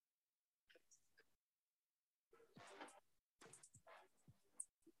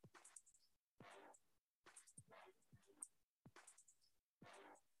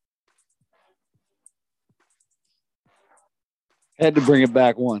Had to bring it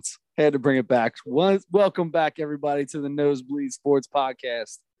back once. Had to bring it back once. Welcome back, everybody, to the Nosebleed Sports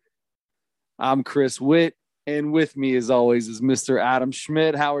Podcast. I'm Chris Witt, and with me, as always, is Mr. Adam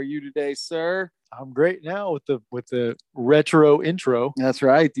Schmidt. How are you today, sir? I'm great now with the retro intro. That's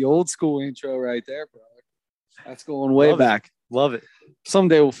right, the old school intro right there, brother. That's going way back. Love it.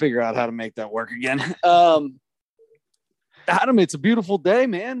 Someday we'll figure out how to make that work again. Adam, it's a beautiful day,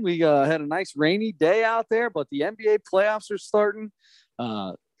 man. We had a nice rainy day out there, but the NBA playoffs are starting.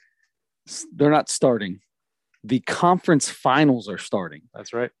 They're not starting. The conference finals are starting.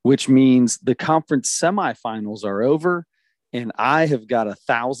 That's right. Which means the conference semifinals are over, and I have got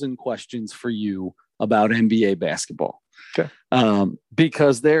 1,000 questions for you about NBA basketball. Okay.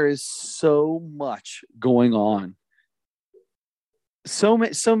 Because there is so much going on. So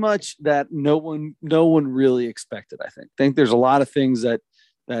much that no one really expected. I think there's a lot of things that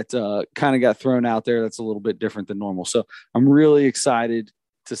kind of got thrown out there that's a little bit different than normal. So I'm really excited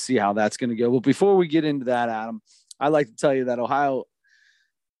to see how that's going to go. But before we get into that, Adam, I'd like to tell you that Ohio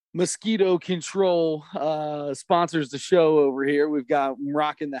Mosquito Control sponsors the show over here. We've got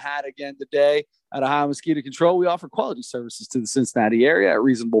rocking the hat again today at Ohio Mosquito Control. We offer quality services to the Cincinnati area at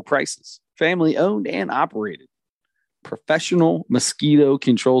reasonable prices. Family owned and operated. Professional mosquito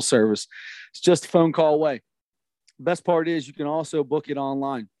control service. It's just a phone call away. Best part is you can also book it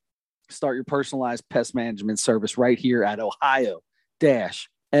online. Start your personalized pest management service right here at ohio-mc.com.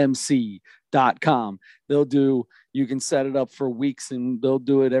 You can set it up for weeks, and they'll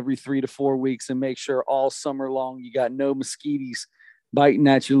do it every 3 to 4 weeks and make sure all summer long you got no mosquitoes biting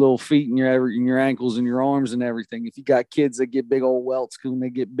at your little feet and your ankles and your arms and everything. If you got kids that get big old welts when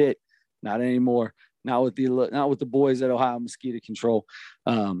they get bit, not anymore. Not with the boys at Ohio Mosquito Control.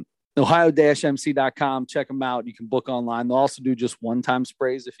 Ohio-mc.com. Check them out. You can book online. They'll also do just one-time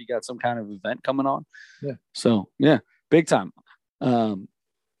sprays if you got some kind of event coming on. Yeah. So, yeah, big time. So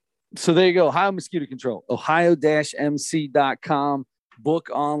there you go. Ohio Mosquito Control. Ohio-mc.com. Book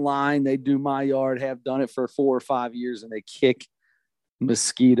online. They do my yard, have done it for 4 or 5 years, and they kick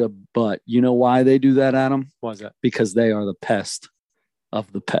mosquito butt. You know why they do that, Adam? Why is that? Because they are the pest of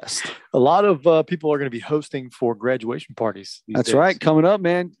the pest. A lot of people are going to be hosting for graduation parties these That's days. right. Coming up,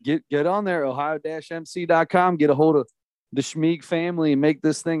 man. Get on there, ohio-mc.com. Get a hold of the Schmieg family and make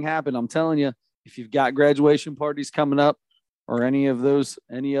this thing happen. I'm telling you, if you've got graduation parties coming up or any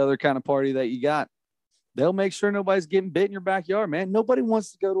other kind of party that you got, they'll make sure nobody's getting bit in your backyard, man. Nobody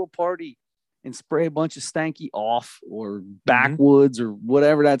wants to go to a party and spray a bunch of stanky off or backwoods or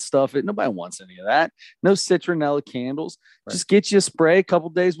whatever that stuff is. Nobody wants any of that. No citronella candles. Right. Just get you a spray a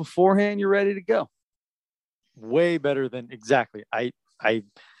couple days beforehand. You're ready to go. Way better than exactly. I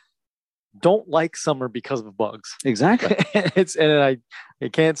don't like summer because of bugs. Exactly. I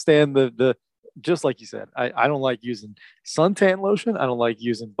can't stand the just like you said. I don't like using suntan lotion. I don't like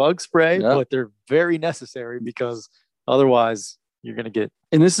using bug spray, but they're very necessary because otherwise you're going to get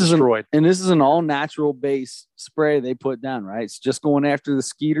destroyed. This is an all natural base spray they put down, right? It's just going after the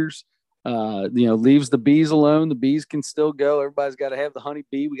skeeters, leaves the bees alone. The bees can still go. Everybody's got to have the honey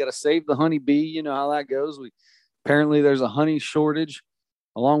bee. We got to save the honey bee. You know how that goes. Apparently there's a honey shortage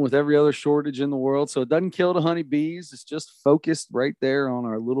along with every other shortage in the world. So it doesn't kill the honey bees. It's just focused right there on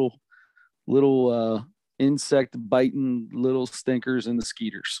our little insect biting little stinkers and the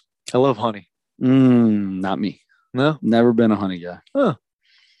skeeters. I love honey. Not me. No, never been a honey guy. Huh.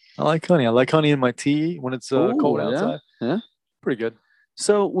 I like honey. I like honey in my tea when it's cold outside. Yeah, pretty good.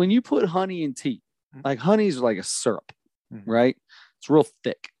 So when you put honey in tea, like honey's like a syrup, right? It's real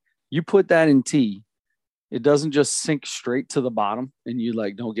thick. You put that in tea, it doesn't just sink straight to the bottom, and you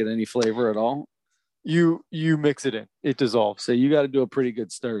don't get any flavor at all. You mix it in, it dissolves. So you got to do a pretty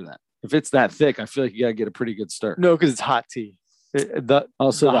good stir then. If it's that thick, I feel like you got to get a pretty good stir. No, because it's hot tea. The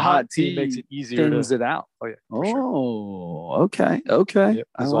hot tea makes it easier thins it out. Oh yeah. Sure. Okay. Yep,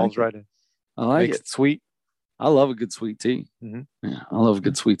 dissolves like right in. I like makes it. Sweet. I love a good sweet tea. Mm-hmm. Yeah, I love a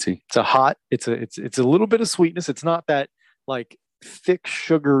good sweet tea. It's a little bit of sweetness. It's not that like thick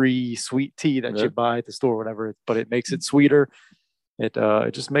sugary sweet tea that you buy at the store or whatever, but it makes it sweeter. It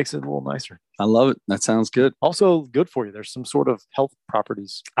just makes it a little nicer. I love it. That sounds good. Also good for you. There's some sort of health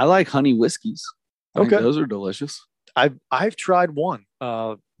properties. I like honey whiskeys. Okay. Those are delicious. I've tried one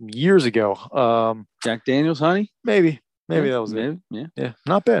years ago. Jack Daniel's honey? Maybe that was it. Yeah.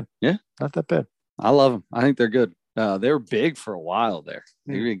 Not bad. Yeah. Not that bad. I love them. I think they're good. They were big for a while there.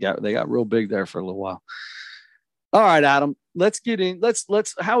 They got real big there for a little while. All right, Adam, let's get in.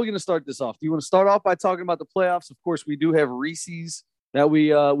 How are we going to start this off? Do you want to start off by talking about the playoffs? Of course, we do have Reese's that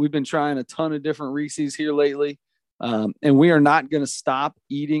we've been trying a ton of different Reese's here lately. And we are not going to stop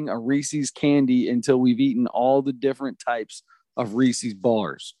eating a Reese's candy until we've eaten all the different types of Reese's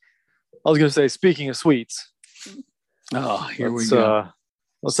bars. I was going to say, speaking of sweets. Oh, here we go.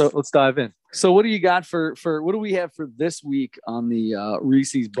 Let's dive in. So what do you got for what do we have for this week on the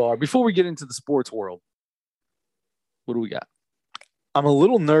Reese's bar? Before we get into the sports world, what do we got? I'm a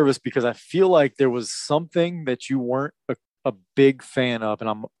little nervous because I feel like there was something that you weren't a big fan of,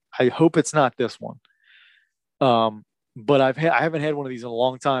 and I hope it's not this one. But I haven't had one of these in a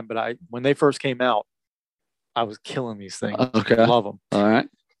long time. But when they first came out, I was killing these things. Okay, I love them. All right.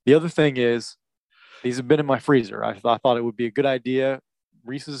 The other thing is, these have been in my freezer. I thought it would be a good idea.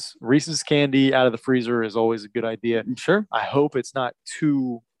 Reese's candy out of the freezer is always a good idea. Sure. I hope it's not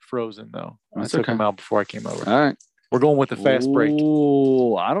too frozen though. That's I took them out before I came over. All right. We're going with the fast break.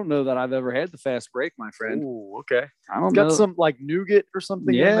 Oh, I don't know that I've ever had the fast break, my friend. Ooh, okay. I don't know. Got some like nougat or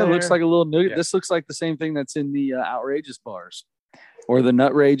something. Yeah, in it looks like a little nougat. Yeah. This looks like the same thing that's in the outrageous bars, or the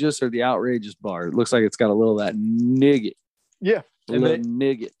nutrageous, or the outrageous bar. It looks like it's got a little of that nougat. Yeah,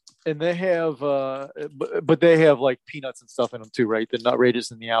 nougat. And they have, but they have like peanuts and stuff in them too, right? The nutrageous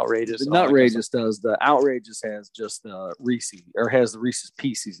and the outrageous. The nutrageous does. The outrageous has just the Reese's, or has the Reese's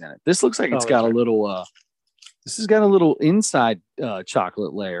Pieces in it. This looks like it's got a little. This has got a little inside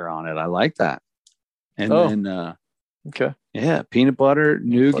chocolate layer on it. I like that. And then, okay, yeah, peanut butter,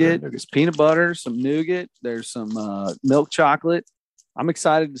 nougat. There's peanut butter, some nougat. There's some milk chocolate. I'm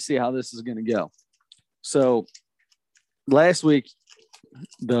excited to see how this is going to go. So, last week,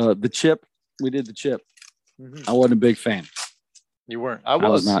 the chip, we did the chip. Mm-hmm. I wasn't a big fan. You weren't. I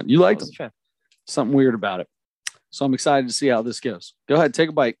was not. You liked them. Something weird about it. So I'm excited to see how this goes. Go ahead, take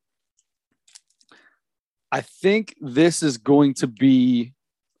a bite. I think this is going to be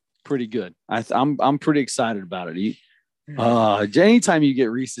pretty good. I'm pretty excited about it. Anytime you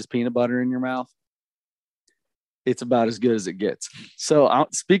get Reese's peanut butter in your mouth, it's about as good as it gets. So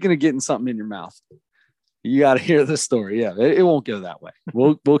speaking of getting something in your mouth, you got to hear this story. Yeah, it won't go that way.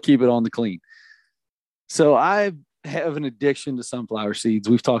 We'll keep it on the clean. So I have an addiction to sunflower seeds.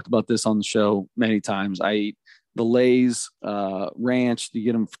 We've talked about this on the show many times. I eat the Lay's ranch. You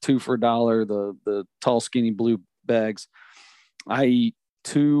get them 2 for $1. The tall, skinny blue bags. I eat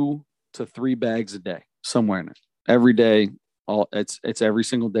 2 to 3 bags a day, somewhere in it. Every day. It's every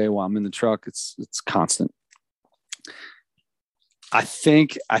single day while I'm in the truck. It's constant. I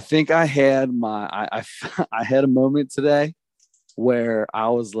think I had I had a moment today where I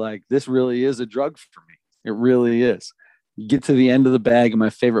was like, this really is a drug for me. It really is. You get to the end of the bag, and my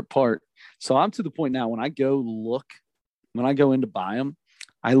favorite part. So I'm to the point now when I go in to buy them,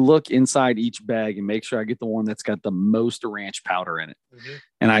 I look inside each bag and make sure I get the one that's got the most ranch powder in it. Mm-hmm.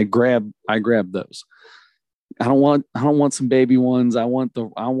 And I grab those. I don't want some baby ones. I want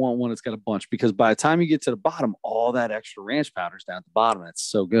one that's got a bunch, because by the time you get to the bottom, all that extra ranch powder's down at the bottom. It's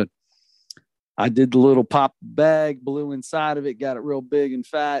so good. I did the little pop bag, blew inside of it, got it real big and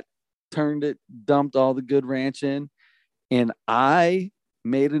fat, turned it, dumped all the good ranch in, and I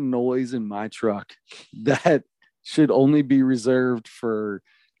made a noise in my truck that should only be reserved for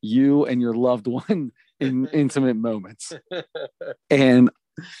you and your loved one in intimate moments. And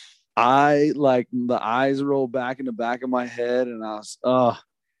I, like, the eyes rolled back in the back of my head, and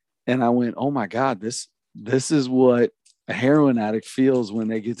I went, oh my God, this is what a heroin addict feels when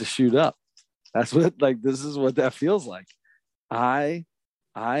they get to shoot up. This is what that feels like. I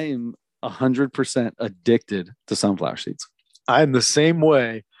am 100% addicted to sunflower seeds. I'm the same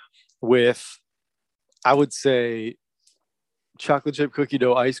way with, I would say, chocolate chip cookie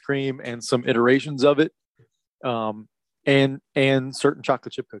dough ice cream and some iterations of it, and certain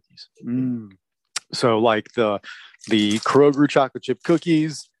chocolate chip cookies. So like the Kroger chocolate chip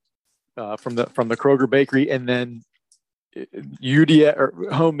cookies from the Kroger bakery, and then UDS or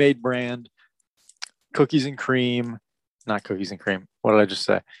homemade brand cookies and cream, not cookies and cream. What did I just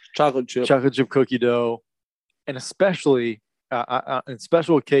say? Chocolate chip cookie dough, and especially in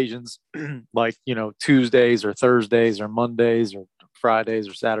special occasions like, Tuesdays or Thursdays or Mondays or Fridays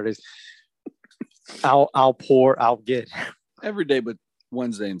or Saturdays, I'll get every day but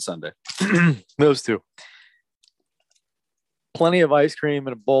Wednesday and Sunday. Those two. Plenty of ice cream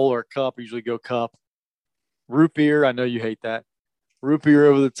in a bowl or a cup. Usually go cup. Root beer. I know you hate that. Root beer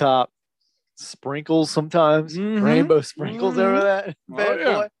over the top. Sprinkles sometimes. Mm-hmm. Rainbow sprinkles over that. Bad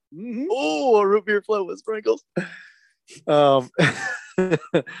boy. Mm-hmm. Oh, a root beer float with sprinkles. I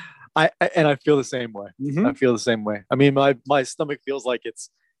feel the same way. Mm-hmm. I feel the same way. I mean, my stomach feels like it's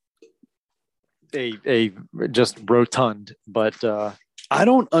a just rotund, but I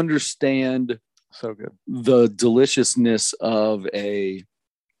don't understand so good the deliciousness of a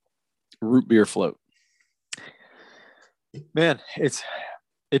root beer float. Man, it's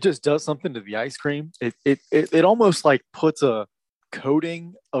It just does something to the ice cream. It almost like puts a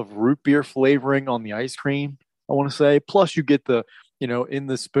coating of root beer flavoring on the ice cream, I want to say. Plus you get the, in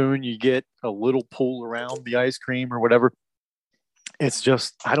the spoon, you get a little pull around the ice cream or whatever. It's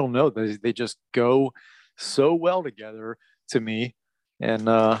just, I don't know. They just go so well together to me. And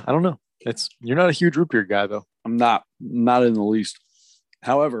I don't know. You're not a huge root beer guy though. I'm not in the least.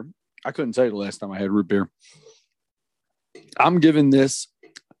 However, I couldn't tell you the last time I had root beer. I'm giving this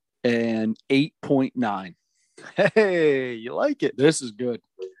an 8.9. Hey, you like it? This is good.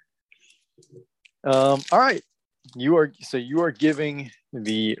 All right. You are giving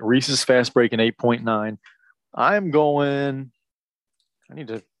the Reese's Fast Break an 8.9. I'm going. I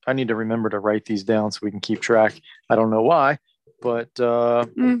need to remember to write these down so we can keep track. I don't know why, but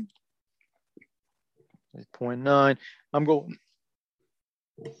 8.9. I'm going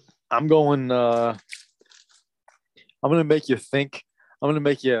I'm going to make you think. I'm going to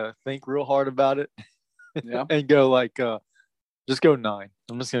make you think real hard about it. Yeah. And go like just go 9.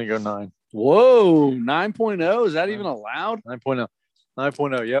 I'm just going to go 9. Whoa, 9.0. Is that even allowed? 9.0.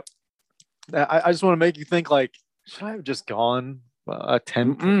 9.0. Yep. I just want to make you think like, should I have just gone a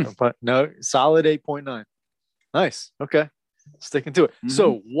 10? But no, solid 8.9. Nice. Okay. Sticking to it. Mm-hmm.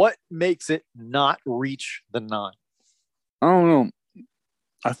 So what makes it not reach the 9? I don't know.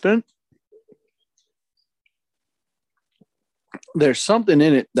 I think there's something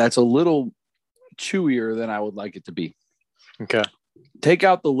in it that's a little chewier than I would like it to be. Okay. Take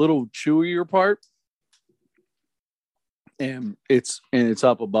out the little chewier part, and it's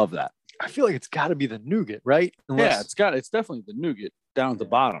up above that. I feel like it's got to be the nougat, right? It's definitely the nougat down at the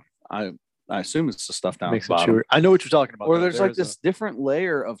bottom. I assume it's the stuff down at the bottom. Chewier. I know what you're talking about. Or there's like this different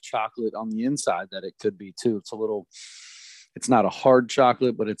layer of chocolate on the inside that it could be too. It's not a hard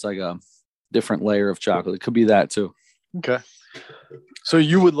chocolate, but it's like a different layer of chocolate. It could be that too. Okay. So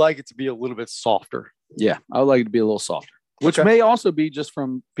you would like it to be a little bit softer. Yeah, I would like it to be a little softer, which may also be just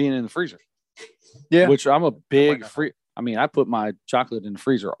from being in the freezer. Yeah. Which I'm a big I put my chocolate in the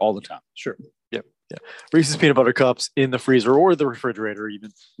freezer all the time. Sure. Yep. Yeah. Reese's peanut butter cups in the freezer or the refrigerator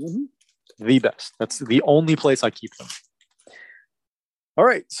even. Mm-hmm. The best. That's the only place I keep them. All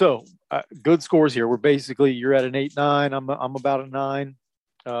right. So good scores here. You're at an 8.9. I'm about a 9.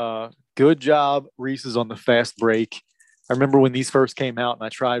 Good job, Reese's, on the fast break. I remember when these first came out and I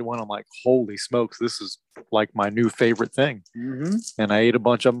tried one, I'm like, holy smokes, this is like my new favorite thing. Mm-hmm. And I ate a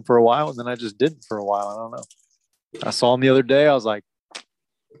bunch of them for a while and then I just didn't for a while. I don't know. I saw them the other day. I was like,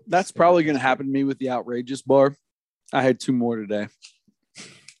 that's probably going to happen to me with the outrageous bar. I had 2 more today.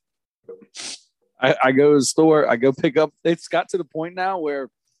 I go to the store. I go pick up. It's got to the point now where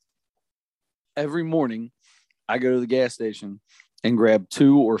every morning I go to the gas station and grab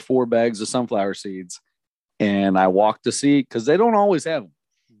 2 or 4 bags of sunflower seeds. And I walk to see, because they don't always have them.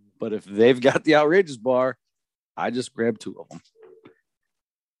 But if they've got the outrageous bar, I just grab 2 of them.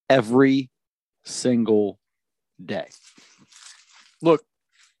 Every single day. Look,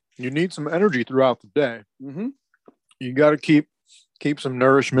 you need some energy throughout the day. Mm-hmm. You got to keep some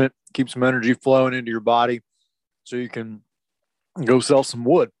nourishment, keep some energy flowing into your body so you can go sell some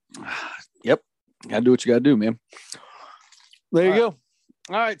wood. Yep. Got to do what you got to do, man. There you go.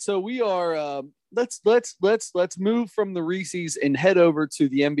 All right. So we are, let's move from the Reese's and head over to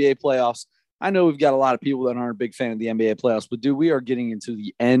the NBA playoffs. I know we've got a lot of people that aren't a big fan of the NBA playoffs, but dude, we are getting into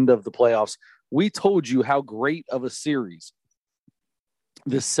the end of the playoffs. We told you how great of a series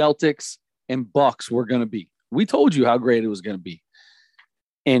the Celtics and Bucks were going to be. We told you how great it was going to be.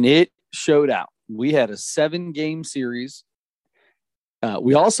 And it showed out. We had a 7-game series.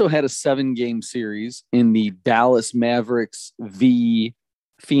 We also had a 7-game series in the Dallas Mavericks v.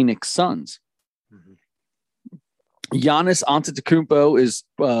 Phoenix Suns. Mm-hmm. Giannis Antetokounmpo is,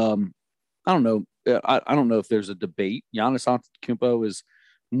 I don't know. I don't know if there's a debate. Giannis Antetokounmpo is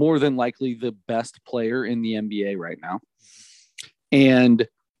more than likely the best player in the NBA right now. And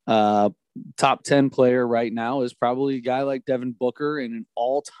top 10 player right now is probably a guy like Devin Booker and an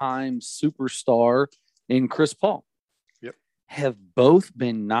all-time superstar in Chris Paul. Yep. Have both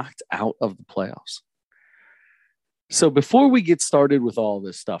been knocked out of the playoffs. So before we get started with all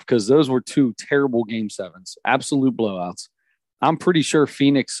this stuff, because those were 2 terrible game 7s, absolute blowouts. I'm pretty sure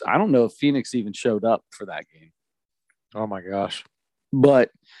Phoenix, I don't know if Phoenix even showed up for that game. Oh my gosh.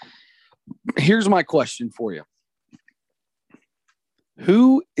 But here's my question for you.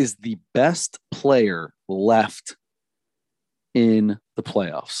 Who is the best player left in the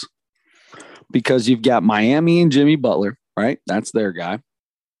playoffs? Because you've got Miami and Jimmy Butler, right? That's their guy.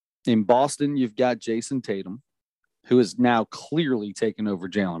 In Boston, you've got Jason Tatum, who is now clearly taken over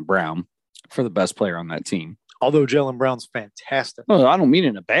Jaylen Brown for the best player on that team. Although Jaylen Brown's fantastic. Well, I don't mean it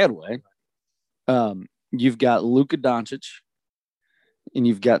in a bad way. You've got Luka Doncic and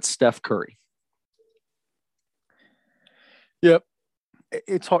you've got Steph Curry. Yep.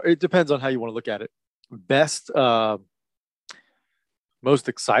 It's hard. It depends on how you want to look at it. Best, most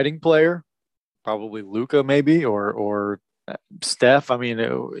exciting player, probably Luka maybe, or Steph. I mean,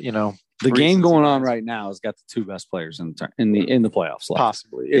 the game going on right now has got the two best players in the playoffs. Left.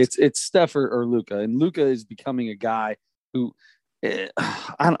 Possibly, it's Steph or Luka, and Luka is becoming a guy who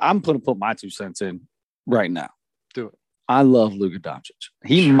I'm going to put my 2 cents in right now. Do it. I love Luka Doncic.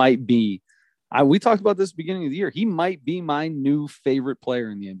 He might be. We talked about this at the beginning of the year. He might be my new favorite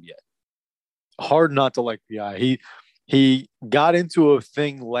player in the NBA. Hard not to like the guy. He got into a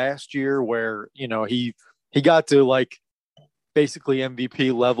thing last year where he got to like basically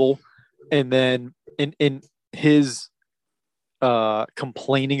MVP level, and then in his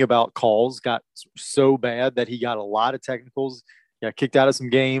complaining about calls got so bad that he got a lot of technicals, got kicked out of some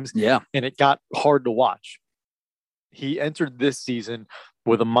games, and it got hard to watch. He entered this season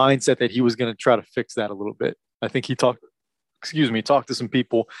with a mindset that he was going to try to fix that a little bit. I think he talked to some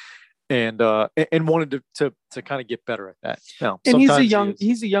people and wanted to kind of get better at that. Now, and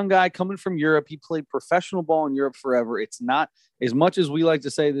he's a young guy coming from Europe. He played professional ball in Europe forever. It's not, as much as we like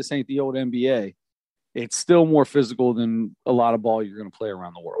to say this ain't the old NBA, it's still more physical than a lot of ball you're going to play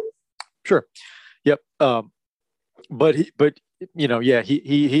around the world. Sure. Yep. But he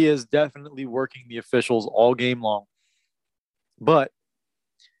is definitely working the officials all game long. But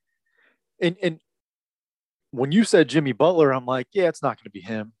and when you said Jimmy Butler, I'm like, yeah, it's not going to be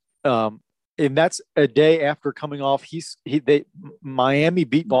him. And that's a day after coming off. Miami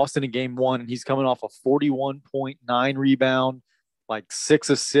beat Boston in game 1, and he's coming off a 41.9 rebound, like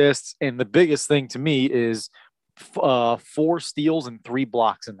 6 assists. And the biggest thing to me is 4 steals and 3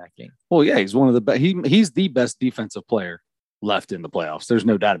 blocks in that game. Well, yeah, he's one of the best. He's the best defensive player left in the playoffs. There's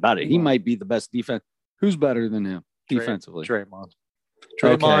no doubt about it. He might be the best defense. Who's better than him defensively? Draymond.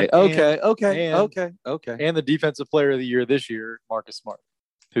 Okay. And the defensive player of the year this year, Marcus Smart,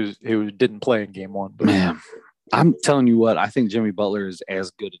 who didn't play in game 1. But. Man, I'm telling you what, I think Jimmy Butler is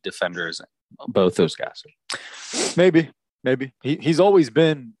as good a defender as both those guys. Maybe. He's always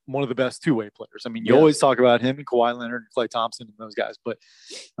been one of the best two-way players. I mean, you always talk about him and Kawhi Leonard and Klay Thompson and those guys. But,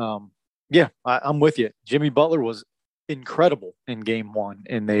 I'm with you. Jimmy Butler was incredible in game 1,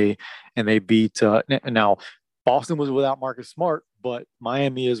 and they beat now Boston was without Marcus Smart, but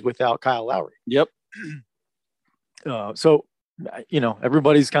Miami is without Kyle Lowry. Yep. So,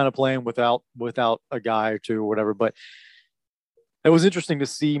 everybody's kind of playing without a guy or two or whatever. But it was interesting to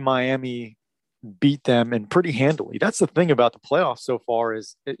see Miami beat them, and pretty handily. That's the thing about the playoffs so far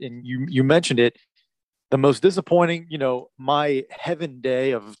is, and you mentioned it, the most disappointing, my heaven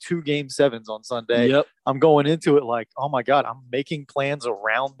day of 2 game 7s on Sunday. Yep. I'm going into it like, oh my God, I'm making plans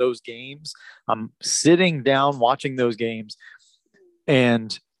around those games. I'm sitting down watching those games,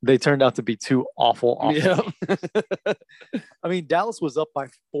 and they turned out to be 2 awful. Yep. I mean, Dallas was up by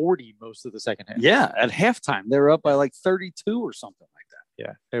 40 most of the second half. Yeah, at halftime they were up by like 32 or something like that.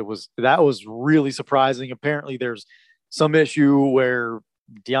 Yeah, that was really surprising. Apparently, there's some issue where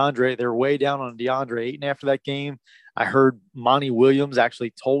they're way down on DeAndre Ayton after that game. I heard Monty Williams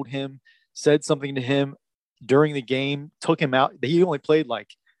actually said something to him during the game, took him out. He only played like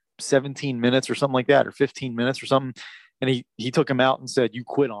 17 minutes or something like that, or 15 minutes or something. And he took him out and said, "You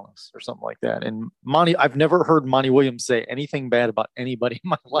quit on us," or something like that. And I've never heard Monty Williams say anything bad about anybody in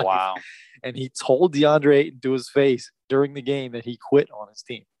my life. Wow. And he told DeAndre Ayton to his face during the game that he quit on his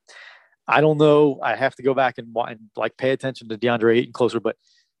team. I don't know. I have to go back and like pay attention to DeAndre Ayton closer, but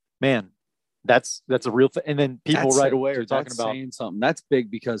man, that's a real thing. And then people away are talking about saying something that's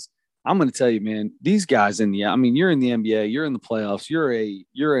big, because I'm going to tell you, man, these guys you're in the NBA, you're in the playoffs,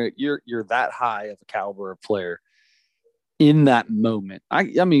 you're that high of a caliber of player in that moment. I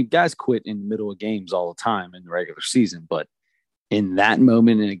mean, guys quit in the middle of games all the time in the regular season, but in that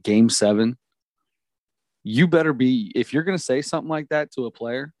moment in a game 7, you better be, if you're going to say something like that to a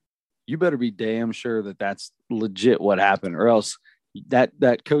player, you better be damn sure that that's legit what happened, or else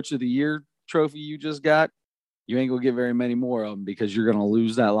that coach of the year trophy you just got, you ain't gonna get very many more of them, because you're gonna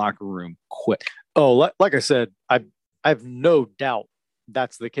lose that locker room quick. Oh, like I said, I have no doubt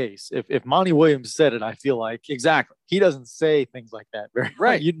that's the case. If Monty Williams said it, I feel like exactly he doesn't say things like that.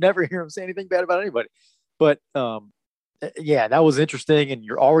 Right. You'd never hear him say anything bad about anybody. But that was interesting, and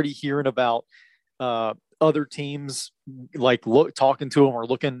you're already hearing about other teams like talking to him or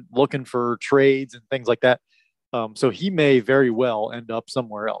looking for trades and things like that. So he may very well end up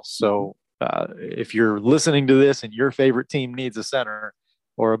somewhere else. So if you're listening to this and your favorite team needs a center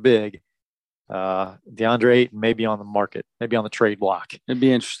or a big, DeAndre Ayton may be on the market, maybe on the trade block. It'd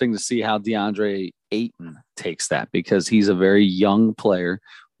be interesting to see how DeAndre Ayton takes that, because he's a very young player.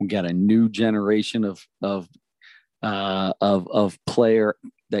 We got a new generation of player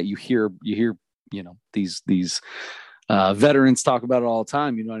that you hear, these veterans talk about it all the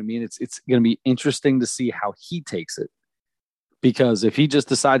time. You know what I mean? It's going to be interesting to see how he takes it, because if he just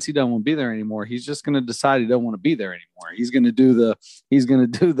decides he doesn't want to be there anymore, he's just going to decide he doesn't want to be there anymore. He's going to do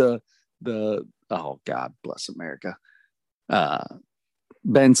the oh God bless America,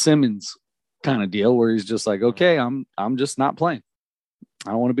 Ben Simmons kind of deal, where he's just like, okay, I'm just not playing.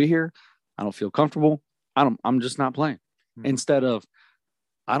 I don't want to be here. I don't feel comfortable. I'm just not playing. Mm-hmm. Instead of,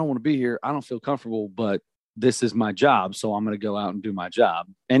 I don't want to be here. I don't feel comfortable, but this is my job, so I'm going to go out and do my job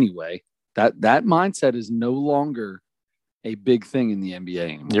anyway. That mindset is no longer a big thing in the NBA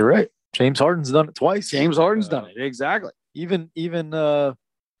anymore. You're right. James Harden's done it twice. James Harden's done it. Exactly. Even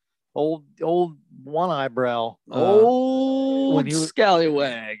old one eyebrow. When he was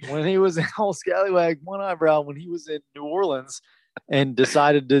scallywag. When he was old scallywag, one eyebrow, when he was in New Orleans and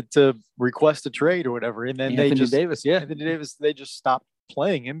decided to request a trade or whatever. And then Anthony Davis, they just stopped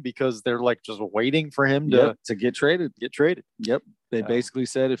playing him because they're like just waiting for him to get traded. Yep. They basically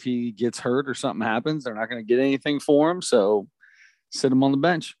said if he gets hurt or something happens, they're not going to get anything for him. So sit him on the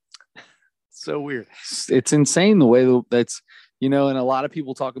bench. So weird. It's insane the way that's, and a lot of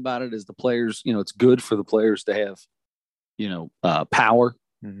people talk about it as the players, it's good for the players to have, power.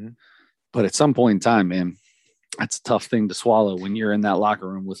 Mm-hmm. But at some point in time, man, that's a tough thing to swallow when you're in that locker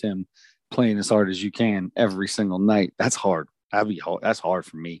room with him playing as hard as you can every single night. That's hard. That'd be hard. That's hard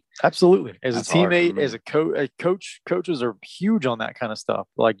for me. Absolutely. As a teammate, as a coach, coaches are huge on that kind of stuff,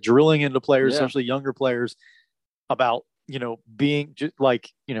 like drilling into players, especially younger players, about, being just like,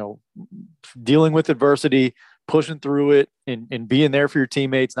 dealing with adversity, pushing through it and being there for your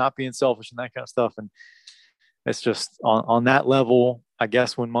teammates, not being selfish and that kind of stuff. And it's just on that level, I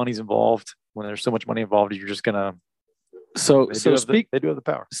guess, when money's involved, when there's so much money involved, you're just gonna. They do have the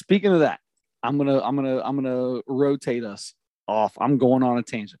power. Speaking of that, I'm gonna rotate us off. I'm going on a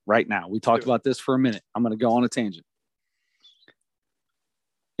tangent right now. We talked about this for a minute. I'm gonna go on a tangent.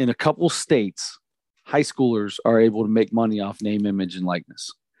 In a couple states, high schoolers are able to make money off name, image, and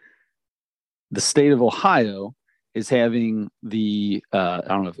likeness. The state of Ohio is having the I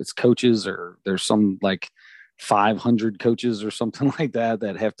don't know if it's coaches or there's some like 500 coaches or something like that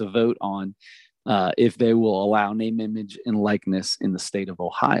have to vote on if they will allow name, image, and likeness in the state of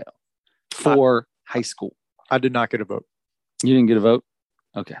Ohio for high school. I did not get a vote. You didn't get a vote?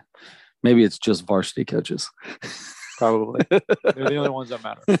 Okay. Maybe it's just varsity coaches. Probably. They're the only ones that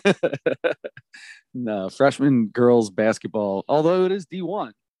matter. No, freshman girls basketball, although it is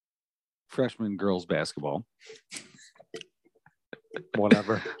D1, freshman girls basketball.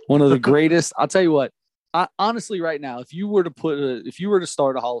 Whatever. One of the greatest. I'll tell you what, honestly, right now, if you were to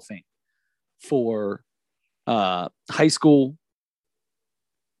start a Hall of Fame for high school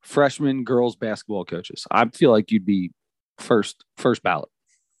freshman girls basketball coaches, I feel like you'd be first ballot.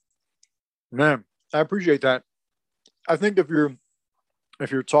 Man, I appreciate that. I think if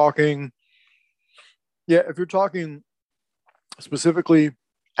you're talking specifically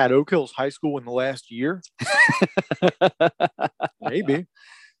at Oak Hills High School in the last year, maybe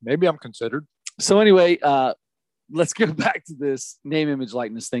I'm considered. So anyway, let's go back to this name, image,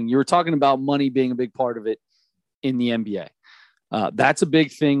 likeness thing. You were talking about money being a big part of it in the NBA. That's a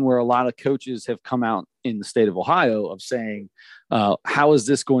big thing where a lot of coaches have come out in the state of Ohio of saying, how is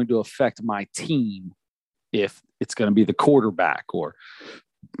this going to affect my team if it's going to be the quarterback or,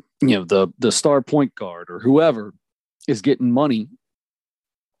 the star point guard or whoever is getting money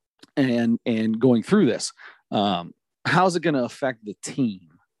and going through this. How's it going to affect the team?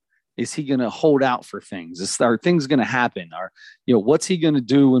 Is he going to hold out for things? Are things going to happen? Or, what's he going to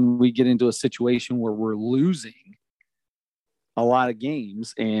do when we get into a situation where we're losing a lot of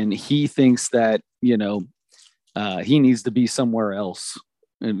games and he thinks that, he needs to be somewhere else?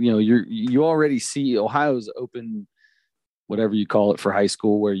 And, you already see Ohio's open, whatever you call it, for high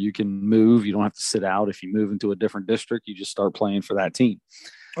school, where you can move. You don't have to sit out. If you move into a different district, you just start playing for that team.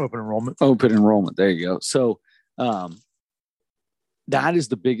 Open enrollment. There you go. So, that is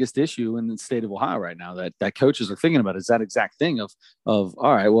the biggest issue in the state of Ohio right now that coaches are thinking about, is that exact thing of all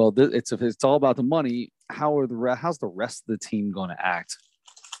right, well, it's all about the money. How's the rest of the team going to act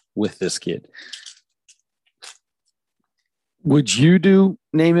with this kid? Would you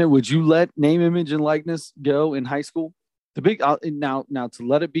would you let name, image, and likeness go in high school? The big now to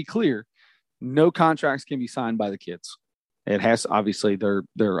let it be clear, no contracts can be signed by the kids. It has, obviously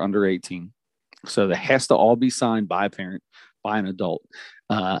they're under 18. So that has to all be signed by a parent, by an adult.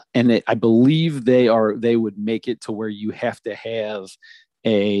 I believe they would make it to where you have to have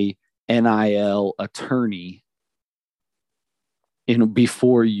a NIL attorney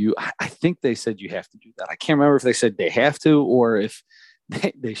before you. I think they said you have to do that. I can't remember if they said they have to or if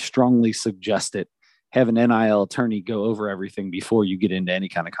they strongly suggest it. Have an NIL attorney go over everything before you get into any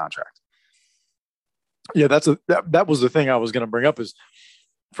kind of contract. Yeah, that was the thing I was going to bring up. Is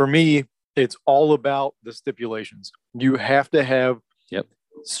for me, it's all about the stipulations. You have to have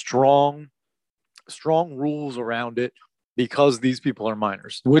strong rules around it because these people are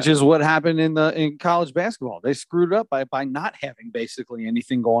minors. Which is what happened in college basketball. They screwed up by not having basically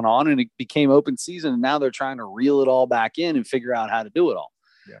anything going on, and it became open season, and now they're trying to reel it all back in and figure out how to do it all.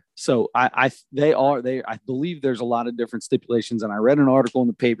 Yeah. So I believe there's a lot of different stipulations, and I read an article in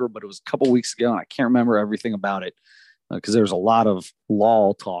the paper, but it was a couple weeks ago, and I can't remember everything about it because there's a lot of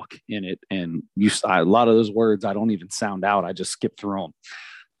law talk in it, and a lot of those words I don't even sound out. I just skip through them.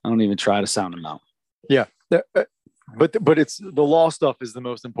 I don't even try to sound them out. Yeah, but it's the law stuff is the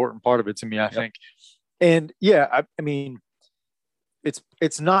most important part of it to me, I think. And yeah, I mean,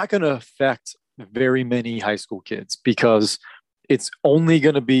 it's not going to affect very many high school kids because it's only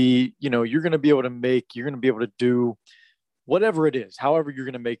going to be, you're going to be able to do whatever it is, however you're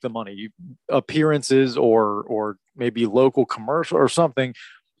going to make the money, appearances or maybe local commercial or something,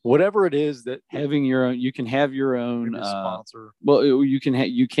 whatever it is that having your own, you can have your own sponsor. Well, you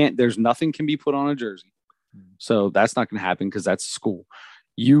can't, there's nothing can be put on a jersey. So that's not going to happen because that's school.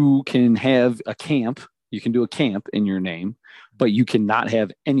 You can have a camp. You can do a camp in your name, but you cannot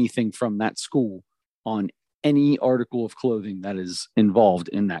have anything from that school on any article of clothing that is involved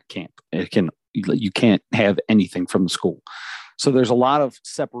in that camp. You can't have anything from the school. So there's a lot of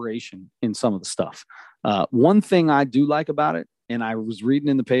separation in some of the stuff. One thing I do like about it, and I was reading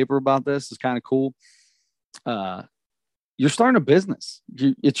in the paper about this, is kind of cool. You're starting a business.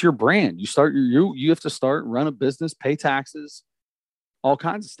 It's your brand. You have to run a business, pay taxes, all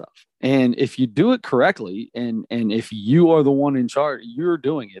kinds of stuff. And if you do it correctly, and if you are the one in charge, you're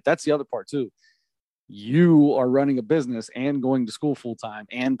doing it. That's the other part too. You are running a business and going to school full time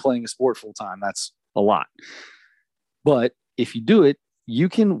and playing a sport full time. That's a lot. But if you do it, you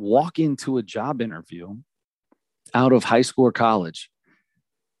can walk into a job interview out of high school or college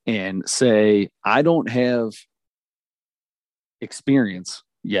and say, I don't have experience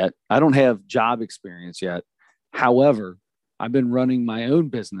yet. I don't have job experience yet. However, I've been running my own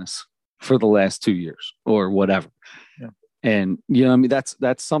business for the last 2 years or whatever. Yeah. And, I mean,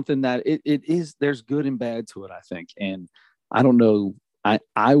 that's something that it is, there's good and bad to it, I think. And I don't know.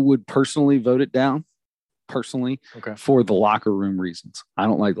 I would personally vote it down for the locker room reasons. I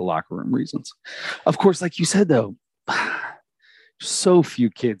don't like the locker room reasons. Of course, like you said, though, so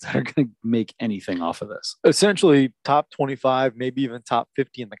few kids are going to make anything off of this. Essentially, top 25, maybe even top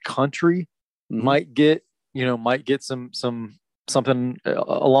 50 in the country might get something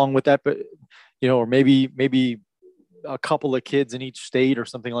along with that, but or maybe a couple of kids in each state or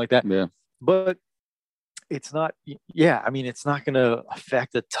something like that. Yeah. But it's not. Yeah, I mean, it's not going to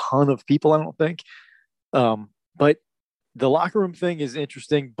affect a ton of people, I don't think. But the locker room thing is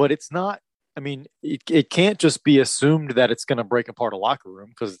interesting, but it's not. I mean, it can't just be assumed that it's going to break apart a locker room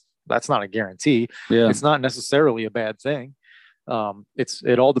because that's not a guarantee. Yeah. It's not necessarily a bad thing.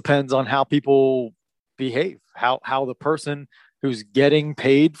 It all depends on how people behave, how the person who's getting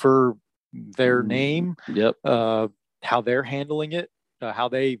paid for their name, how they're handling it, how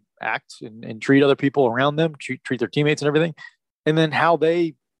they act and treat other people around them, treat their teammates and everything, and then how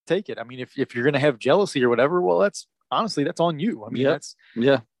they take it. I mean, if you're going to have jealousy or whatever, well, that's on you. I mean,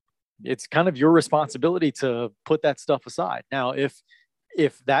 it's kind of your responsibility to put that stuff aside. Now, if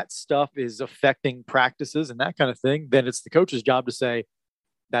that stuff is affecting practices and that kind of thing, then it's the coach's job to say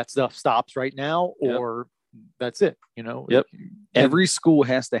that stuff stops right now, or that's it. Every school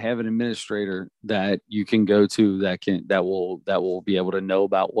has to have an administrator that you can go to that will be able to know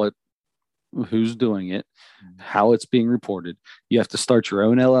about who's doing it, how it's being reported. You have to start your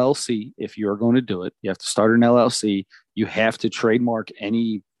own LLC if you're going to do it. You have to start an LLC. You have to trademark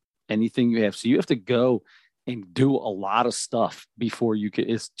anything you have. So you have to go and do a lot of stuff before you can.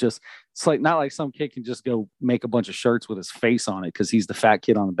 It's like not like some kid can just go make a bunch of shirts with his face on it because he's the fat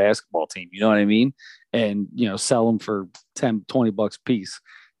kid on the basketball team. You know what I mean? And sell them for $10-20 a piece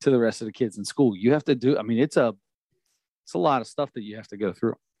to the rest of the kids in school. You have to do. I mean, it's a lot of stuff that you have to go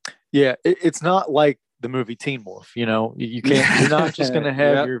through. Yeah, it's not like the movie Teen Wolf. You can't. You're not just going to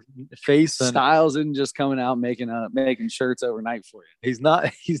have your face. Styles isn't just coming out making shirts overnight for you. He's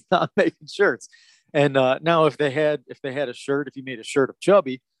not making shirts. And now, if they had a shirt, if you made a shirt of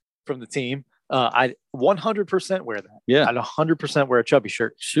Chubby from the team, I 100% wear that. Yeah. I'd 100% wear a chubby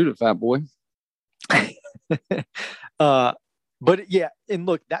shirt. Shoot it, fat boy. But yeah, and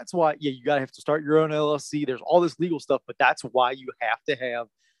look, that's why, you gotta have to start your own LLC. There's all this legal stuff, but that's why you have to have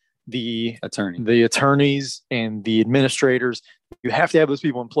the attorneys and the administrators. You have to have those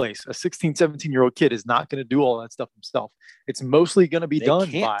people in place. A 16, 17-year-old kid is not going to do all that stuff himself. It's mostly going to be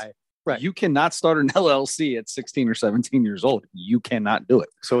done by right. You cannot start an LLC at 16 or 17 years old. You cannot do it.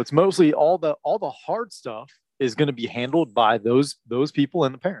 So it's mostly all the hard stuff is going to be handled by those people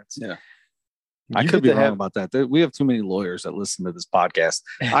and the parents. Yeah. I could be wrong about that. We have too many lawyers that listen to this podcast.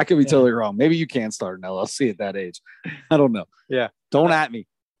 I could be totally wrong. Maybe you can start an LLC at that age. I don't know. Yeah. Don't at me.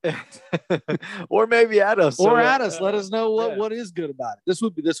 Or maybe at us. Let us know what is good about it. This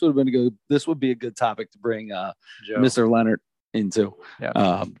would be a good topic to bring Mr. Leonard into.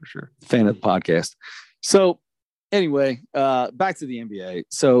 Yeah, for sure. Fan of the podcast. So anyway, back to the NBA.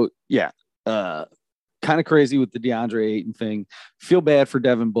 So yeah, kind of crazy with the DeAndre Ayton thing. Feel bad for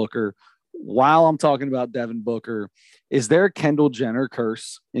Devin Booker. While I'm talking about Devin Booker, is there a Kendall Jenner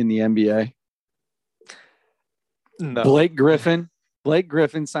curse in the NBA? No. Blake Griffin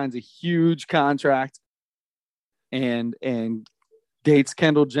signs a huge contract and dates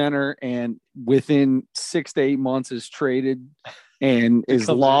Kendall Jenner, and within 6 to 8 months is traded and is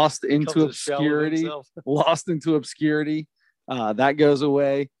lost into obscurity. That goes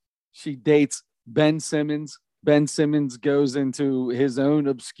away. She dates Ben Simmons. Ben Simmons goes into his own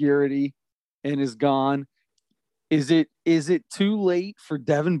obscurity and is gone. Is it too late for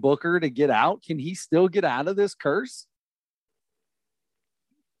Devin Booker to get out? Can he still get out of this curse?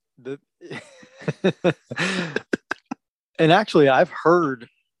 And actually, I've heard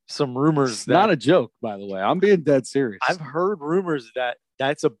some rumors. It's not a joke, by the way. I'm being dead serious. I've heard rumors that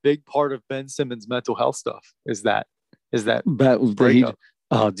that's a big part of Ben Simmons' mental health stuff. Is that breakup?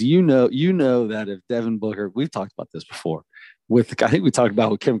 Do you know that if Devin Booker, we've talked about this before I think we talked about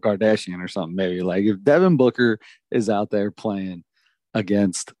with Kim Kardashian or something, maybe, like if Devin Booker is out there playing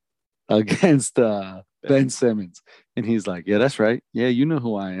against Ben Simmons and he's like, yeah, that's right. Yeah, you know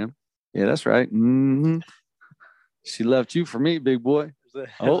who I am. Yeah, that's right. Mm-hmm. She left you for me, big boy.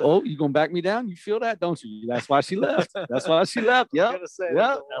 You gonna back me down? You feel that, don't you? That's why she left. Yep. That's why she left.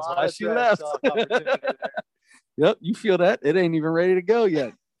 Yep, you feel that? It ain't even ready to go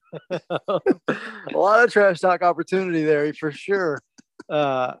yet. A lot of trash talk opportunity there for sure.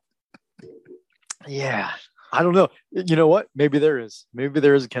 Yeah, I don't know. You know what? Maybe there is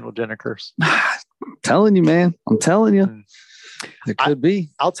a Kendall Jenner curse. I'm telling you, man. I'm telling you. There could be.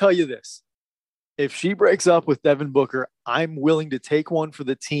 I'll tell you this. If she breaks up with Devin Booker, I'm willing to take one for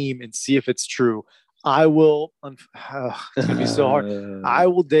the team and see if it's true. I will. It's gonna be so hard. I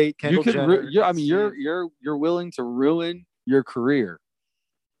will date Kendall Jenner. You're willing to ruin your career.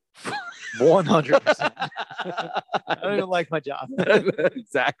 100%. I don't even like my job.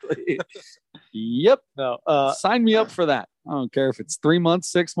 Exactly. Yep. No. Sign me up for that. I don't care if it's 3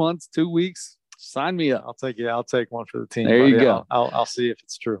 months, 6 months, 2 weeks. Sign me up. I'll take it. I'll take one for the team. There you go. I'll see if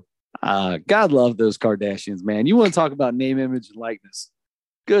it's true. God love those Kardashians, man. You want to talk about name, image, and likeness?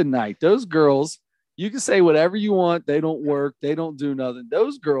 Good night. Those girls. You can say whatever you want. They don't work. They don't do nothing.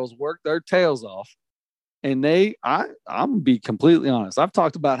 Those girls work their tails off. And I'm going to be completely honest. I've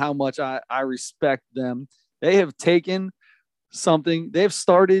talked about how much I respect them. They have taken something. They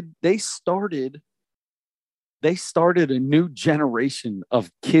started a new generation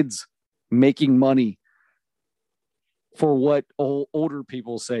of kids making money for what older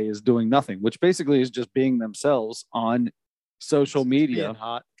people say is doing nothing, which basically is just being themselves on social media.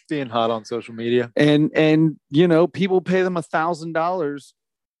 Being hot on social media. And people pay them $1,000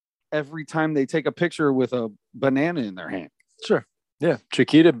 every time they take a picture with a banana in their hand. Sure. Yeah.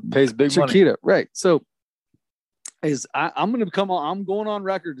 Chiquita pays big money. Chiquita, right. So I'm going on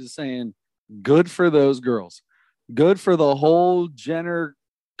record as saying good for those girls. Good for the whole Jenner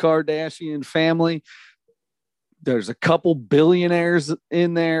Kardashian family. There's a couple billionaires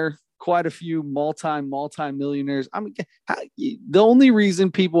in there, quite a few multi-millionaires. I mean, the only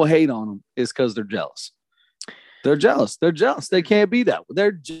reason people hate on them is because they're jealous. They're jealous. They can't be that.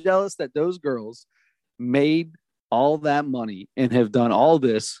 They're jealous that those girls made all that money and have done all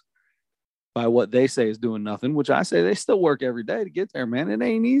this by what they say is doing nothing, which I say they still work every day to get there, man. It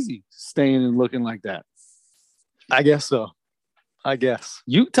ain't easy staying and looking like that. I guess so.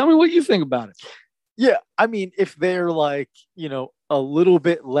 You tell me what you think about it. Yeah. I mean, if they're like, a little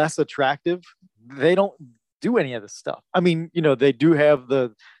bit less attractive, they don't do any of this stuff. I mean, they do have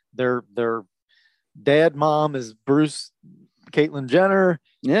their dad, mom is Caitlyn Jenner.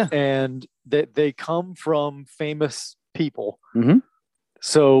 Yeah. And they come from famous people. Mm-hmm.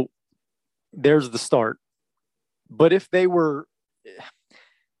 So there's the start. But if they were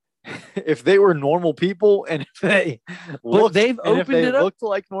normal people, and if they looked, looked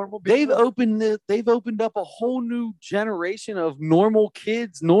like normal people, they've opened up a whole new generation of normal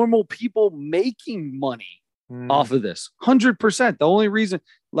kids, normal people making money off of this. 100%. The only reason,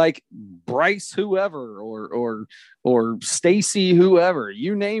 like Bryce, whoever, or Stacy, whoever,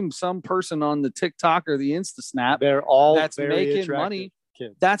 you name some person on the TikTok or the Insta Snap, they're all that's making money.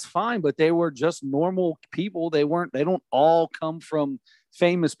 Kids. That's fine, but they were just normal people. They don't all come from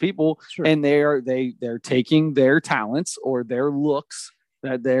famous people. Sure. And they're taking their talents or their looks,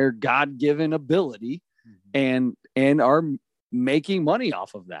 that their God-given ability, and are making money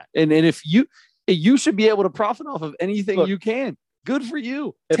off of that. And if you should be able to profit off of anything you can. Good for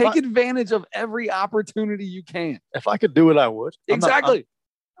you. Take advantage of every opportunity you can. If I could do it, I would. Exactly.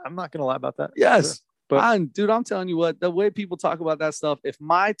 I'm not going to lie about that. Yes. Sure. But dude, I'm telling you what, the way people talk about that stuff, if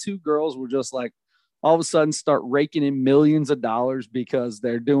my two girls were just like all of a sudden start raking in millions of dollars because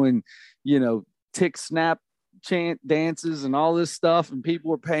they're doing, tick snap chant dances and all this stuff, and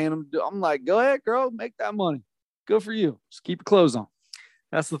people are paying them, I'm like, go ahead, girl, make that money. Good for you. Just keep your clothes on.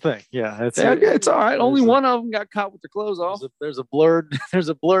 That's the thing. Yeah, it's all right. Only one of them got caught with their clothes off. There's a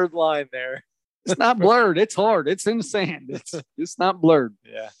blurred line there. It's not blurred. It's hard. It's in the sand. It's not blurred.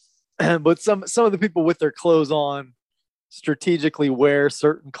 Yeah. But some of the people with their clothes on strategically wear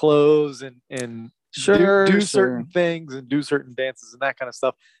certain clothes and do certain things and do certain dances and that kind of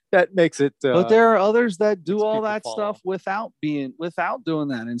stuff. That makes it. But there are others that do all that stuff without doing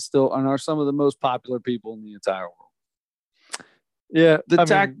that, and are some of the most popular people in the entire world. Yeah, the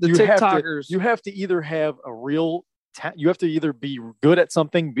TikTokers. You have to either have a real. You have to either be good at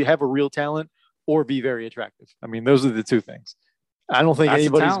something, have a real talent, or be very attractive. I mean, those are the two things. I don't think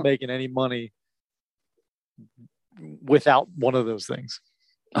anybody's making any money without one of those things.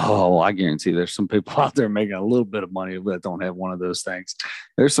 Oh, I guarantee there's some people out there making a little bit of money that don't have one of those things.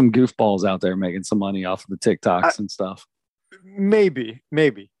 There's some goofballs out there making some money off of the TikToks and stuff. Maybe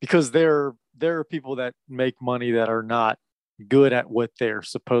because there are people that make money that are not good at what they're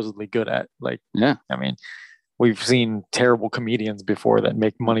supposedly good at. Like, yeah, I mean, we've seen terrible comedians before that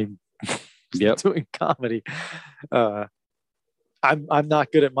make money doing comedy. I'm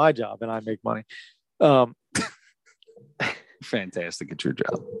not good at my job and I make money. Fantastic at your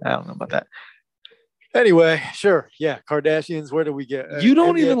job. I don't know about that. Anyway, sure. Yeah. Kardashians. Where do we get? You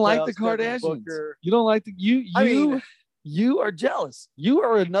don't even like the Kardashians. You don't like you are jealous. You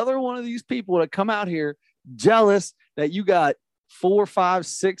are another one of these people that come out here jealous that you got 4, 5,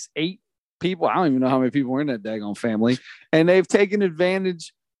 6, 8 people. I don't even know how many people are in that daggone family. And they've taken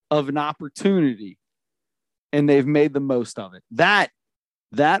advantage of an opportunity and they've made the most of it. That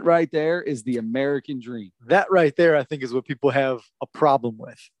right there is the American dream. That right there, I think, is what people have a problem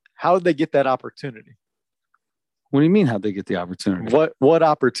with. How did they get that opportunity? What do you mean, how'd they get the opportunity? What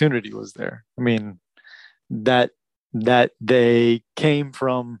opportunity was there? I mean, that they came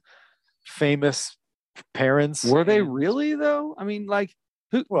from famous parents. Were they really, though? I mean, like,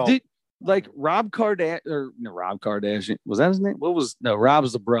 Rob Kardashian, was that his name?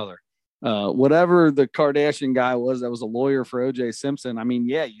 Rob's the brother. Whatever the Kardashian guy was, that was a lawyer for O.J. Simpson. I mean,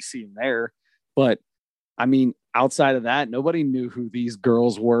 yeah, you see him there, but I mean, outside of that, nobody knew who these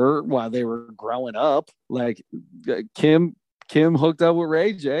girls were while they were growing up. Like Kim hooked up with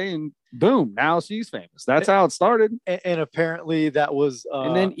Ray J, and boom, now she's famous. That's how it started. And apparently that was,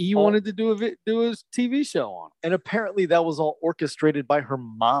 and then he wanted to do a TV show on it. And apparently that was all orchestrated by her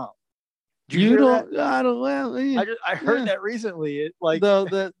mom. I heard that recently. It like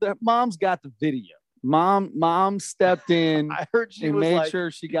the mom's got the video. Mom stepped in. I heard she made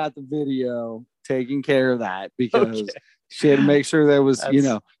sure she got the video, taking care of that because she had to make sure there was, she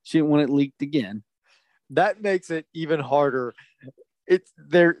didn't want it leaked again. That makes it even harder. It's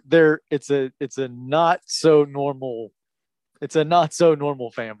a not so normal. It's a not so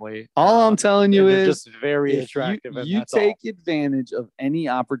normal family. All I'm telling you is just very attractive. You take advantage of any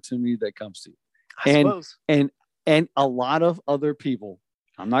opportunity that comes to you. I suppose. And a lot of other people,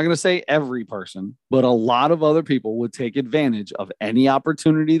 I'm not going to say every person, but a lot of other people would take advantage of any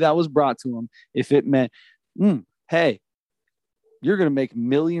opportunity that was brought to them if it meant, hey, you're going to make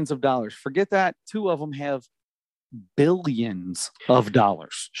millions of dollars. Forget that. 2 of them have billions of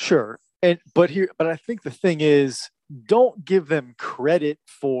dollars. Sure. But I think the thing is, don't give them credit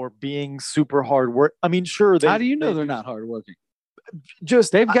for being super hard work. I mean, sure. How do you know they're not hardworking?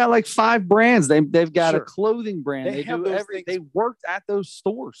 They've got like 5 brands. They've got a clothing brand. They do everything. They worked at those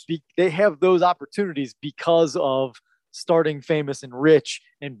stores. They have those opportunities because of starting famous and rich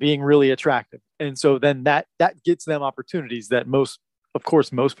and being really attractive. And so then that gets them opportunities that most of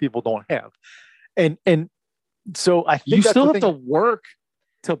course most people don't have. And so I think you still have to work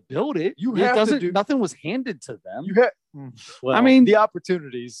to build it. You have to do. Nothing was handed to them. Well, I mean, the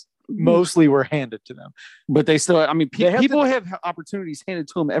opportunities mostly were handed to them, but they still. I mean, people have opportunities handed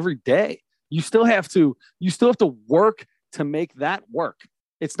to them every day. You still have to work to make that work.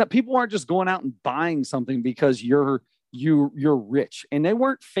 It's not, people aren't just going out and buying something because you're rich, and they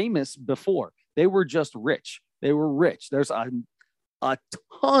weren't famous before. They were just rich. They were rich. There's a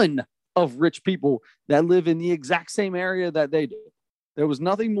ton of rich people that live in the exact same area that they do. There was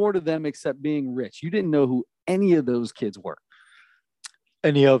nothing more to them except being rich. You didn't know who any of those kids were.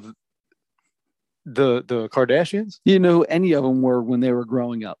 Any of the Kardashians? You didn't know who any of them were when they were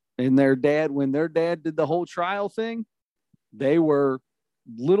growing up. And when their dad did the whole trial thing, they were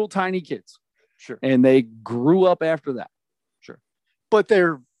little tiny kids. Sure. And they grew up after that. Sure. But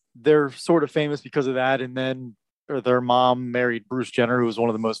they're sort of famous because of that. And then their mom married Bruce Jenner, who was one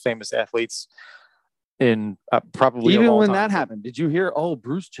of the most famous athletes in probably even when that happened. Did you hear? Oh,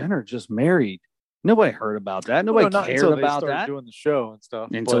 Bruce Jenner just married. Nobody heard about that. Nobody cared about that. Doing the show and stuff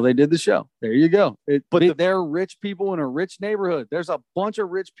until they did the show. There you go. They're rich people in a rich neighborhood. There's a bunch of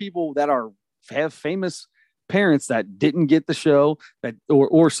rich people that have famous parents that didn't get the show,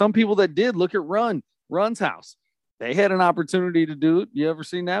 or some people that did. Look at Run's house. They had an opportunity to do it. You ever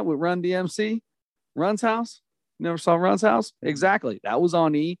seen that with Run DMC? Run's house. Never saw Run's house? Exactly. That was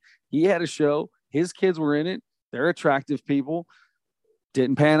on E. He had a show. His kids were in it. They're attractive people.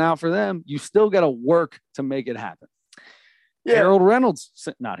 Didn't pan out for them. You still got to work to make it happen. Yeah. Harold Reynolds.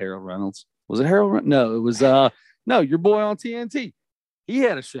 Not Harold Reynolds. Was it Harold? No, it was your boy on TNT. He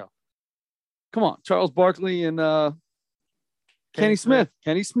had a show. Come on. Charles Barkley and Kenny Smith.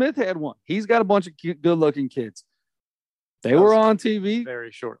 Kenny Smith had one. He's got a bunch of cute, good-looking kids. They were on TV.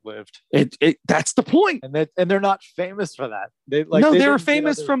 Very short-lived. That's the point. And they're not famous for that. They were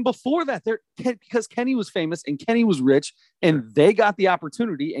famous from before that. Because Kenny was famous and Kenny was rich, and they got the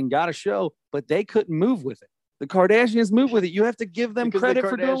opportunity and got a show, but they couldn't move with it. The Kardashians moved with it. You have to give them credit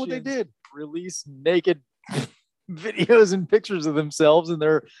for doing what they did. Release naked videos and pictures of themselves, and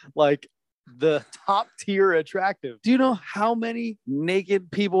they're like the top tier attractive. Do you know how many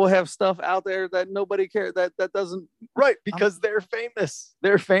naked people have stuff out there that nobody cares, that doesn't? Right, because they're famous.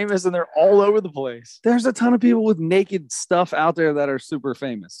 They're famous and they're all over the place. There's a ton of people with naked stuff out there that are super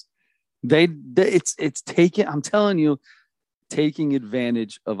famous. It's taking, I'm telling you, taking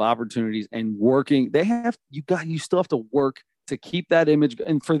advantage of opportunities and working. You still have to work to keep that image.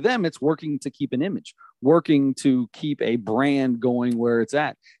 And for them, it's working to keep an image, working to keep a brand going where it's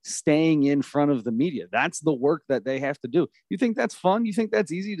at, staying in front of the media. That's the work that they have to do. You think that's fun? You think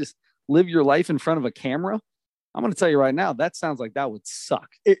that's easy to live your life in front of a camera? I'm going to tell you right now, that sounds like that would suck.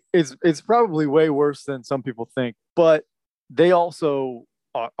 It's probably way worse than some people think, but they also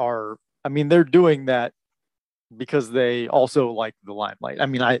are, I mean, they're doing that because they also like the limelight. I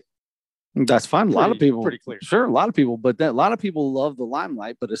mean, that's fine. A lot of people, pretty clear. Sure, a lot of people, but a lot of people love the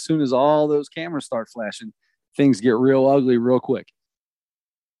limelight. But as soon as all those cameras start flashing, things get real ugly real quick.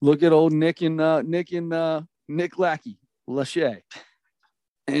 Look at old Nick Lackey, Lachey,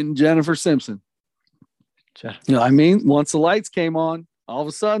 and Jennifer Simpson. You know what I mean? Once the lights came on, all of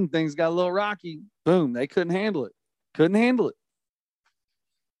a sudden things got a little rocky. Boom, they couldn't handle it.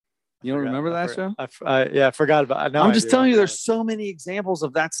 You don't remember that show? I forgot about it. I'm just telling you, there's so many examples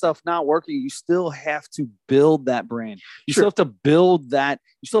of that stuff not working. You still have to build that brand. You still have to build that.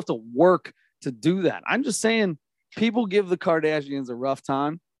 You still have to work to do that. I'm just saying, people give the Kardashians a rough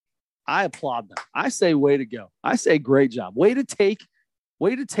time. I applaud them. I say, way to go. I say, great job. Way to take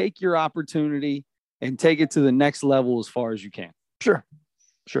your opportunity and take it to the next level as far as you can. Sure.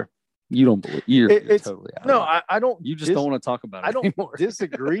 You don't believe you're totally out. No, I don't. You just don't want to talk about it. I don't anymore.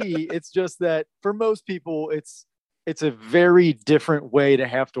 disagree. It's just that for most people, it's a very different way to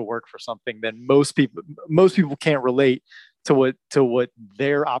have to work for something than most people. Most people can't relate to what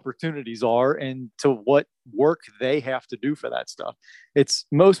their opportunities are and to what work they have to do for that stuff. It's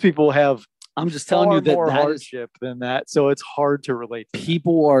most people have. I'm just telling you that more hardship than that, so it's hard to relate.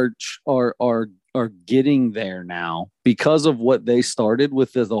 People are getting there now because of what they started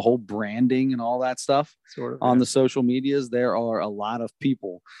with the whole branding and all that stuff on the social medias. There are a lot of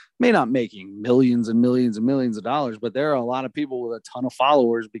people, may not making millions and millions and millions of dollars, but there are a lot of people with a ton of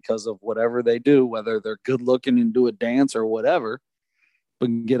followers because of whatever they do, whether they're good looking and do a dance or whatever,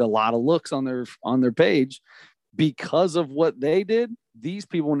 but get a lot of looks on their page because of what they did. These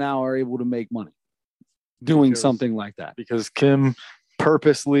people now are able to make money doing something like that because Kim's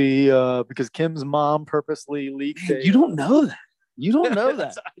mom purposely leaked. You don't know that. You don't know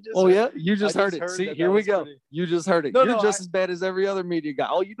that. Yeah, you just heard it. See, here we go. You just heard it. You're just as bad as every other media guy.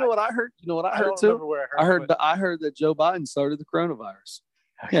 Oh, you know what I heard? You know what I heard too? I heard that Joe Biden started the coronavirus.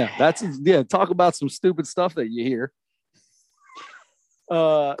 Okay. Yeah, talk about some stupid stuff that you hear.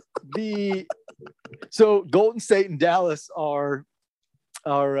 So Golden State and Dallas are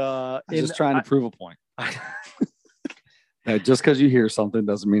just trying to prove a point. Just because you hear something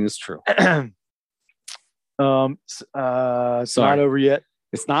doesn't mean it's true. It's not over yet.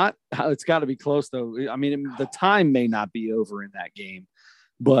 It's not. It's got to be close though. I mean, the time may not be over in that game,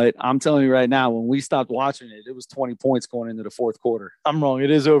 but I'm telling you right now, when we stopped watching it, it was 20 points going into the fourth quarter. I'm wrong. It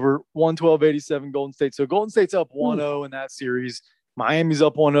is over. 112-87 Golden State. So Golden State's up 1-0 in that series. Miami's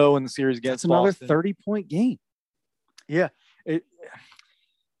up 1-0 in the series against Boston. Another 30-point game. Yeah.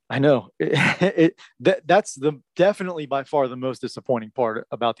 I know. That's definitely by far the most disappointing part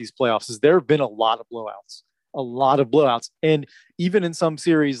about these playoffs is there have been a lot of blowouts. And even in some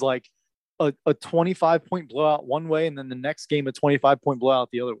series, like a 25-point blowout one way, and then the next game, a 25-point blowout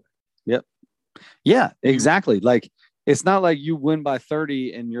the other way. Yep. Yeah, exactly. Like, it's not like you win by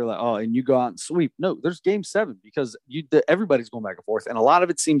 30 and you're like, oh, and you go out and sweep. No, there's game 7 because everybody's going back and forth. And a lot of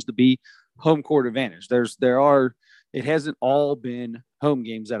it seems to be home court advantage. It hasn't all been home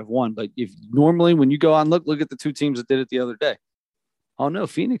games that have won, but if normally when you go on, look at the 2 teams that did it the other day. Oh no,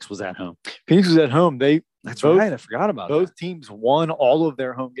 Phoenix was at home. That's right. I forgot about both teams won all of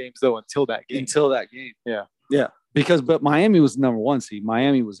their home games though until that game. Yeah. But Miami was the number 1 seed.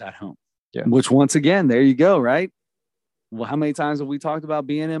 Miami was at home. Yeah. Which once again, there you go, right? Well, how many times have we talked about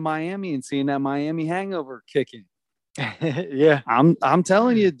being in Miami and seeing that Miami hangover kicking? Yeah. I'm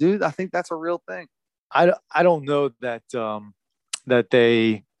telling you, dude, I think that's a real thing. I don't know that that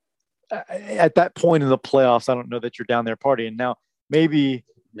they at that point in the playoffs, I don't know that you're down there partying. Now, maybe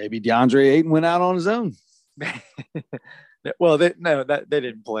DeAndre Ayton went out on his own. Well, they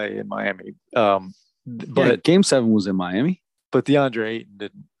didn't play in Miami. But game 7 was in Miami. But DeAndre Ayton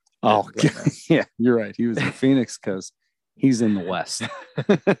didn't. Oh, yeah, you're right. He was in Phoenix because he's in the West.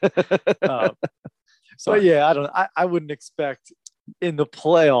 So yeah, I wouldn't expect in the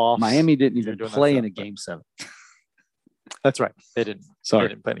playoffs. Miami didn't even play in a game 7. That's right. They didn't. Sorry.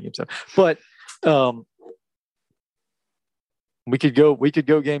 They didn't play in a game 7. But we could go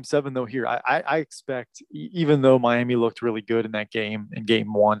game 7 though here. I expect, even though Miami looked really good in that game in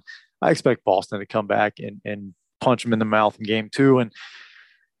game 1, I expect Boston to come back and punch them in the mouth in game 2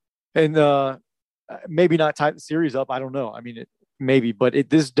 and maybe not tie the series up. I don't know. I mean, but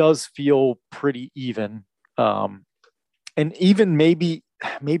this does feel pretty even. And even maybe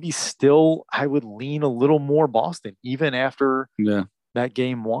still, I would lean a little more Boston, even after that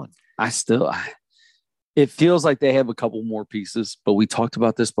game 1. It feels like they have a couple more pieces, but we talked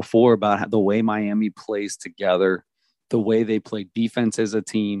about this before about how the way Miami plays together, the way they play defense as a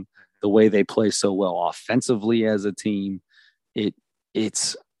team, the way they play so well offensively as a team.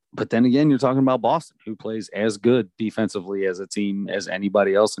 But then again, you're talking about Boston, who plays as good defensively as a team as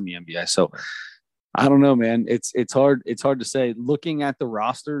anybody else in the NBA. So I don't know, man. It's hard to say. Looking at the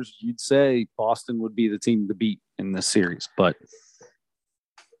rosters, you'd say Boston would be the team to beat in this series. But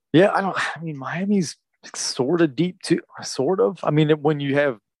yeah, Miami's sort of deep too. Sort of. I mean, when you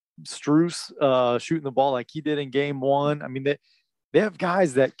have Strus shooting the ball like he did in game 1, I mean, they have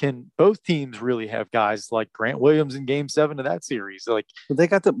guys that can. Both teams really have guys like Grant Williams in game 7 of that series. Like,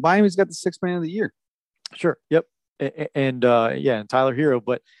 but Miami's got the 6th man of the year. Sure. Yep. And Tyler Hero,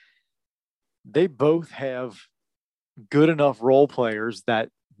 but they both have good enough role players that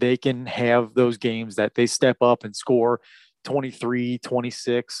they can have those games that they step up and score 23,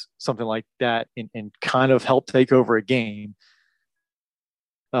 26, something like that, and kind of help take over a game,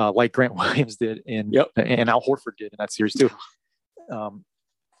 like Grant Williams did and Al Horford did in that series too.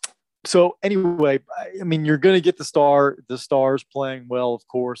 So anyway, I mean, you're going to get the stars playing well, of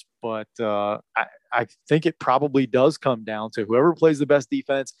course, but I think it probably does come down to whoever plays the best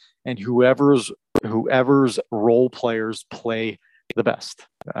defense and whoever's role players play the best.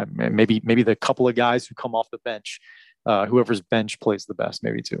 Maybe the couple of guys who come off the bench, whoever's bench plays the best,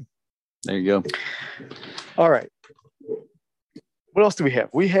 maybe too. There you go. All right. What else do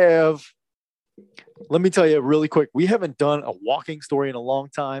we have? Let me tell you really quick. We haven't done a walking story in a long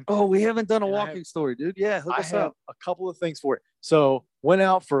time. Oh, we haven't done a walking story, dude. Yeah, hook us up. A couple of things for it. So went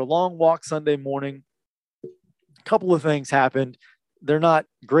out for a long walk Sunday morning. A couple of things happened. They're not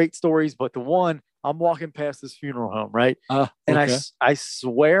great stories, but the one, I'm walking past this funeral home, right? And I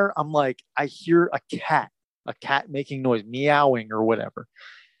swear, I'm like, I hear a cat making noise, meowing or whatever,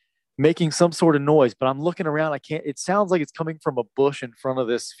 making some sort of noise, but I'm looking around. It sounds like it's coming from a bush in front of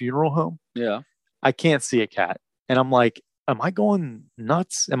this funeral home. Yeah. I can't see a cat. And I'm like, am I going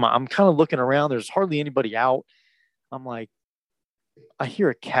nuts? I'm kind of looking around. There's hardly anybody out. I'm like, I hear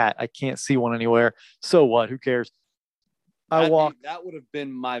a cat. I can't see one anywhere. So what? Who cares? I walk. That would have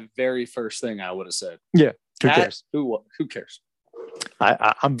been my very first thing I would have said. Yeah. Who Cat, cares? Who cares?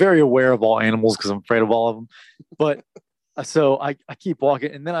 I'm very aware of all animals because I'm afraid of all of them. But so I keep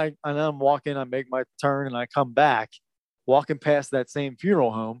walking, and then I'm walking. I make my turn, and I come back, walking past that same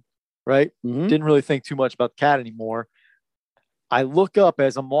funeral home. Right? Mm-hmm. Didn't really think too much about the cat anymore. I look up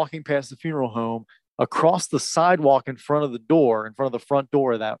as I'm walking past the funeral home, across the sidewalk in front of the front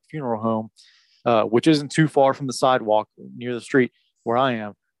door of that funeral home, which isn't too far from the sidewalk near the street where I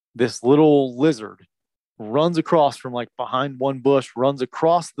am. This little lizard runs across from like behind one bush, runs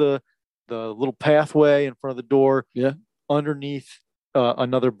across the little pathway in front of the door, underneath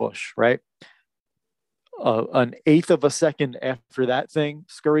another bush, right? An eighth of a second after that thing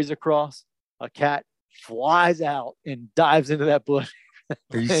scurries across, a cat flies out and dives into that bush.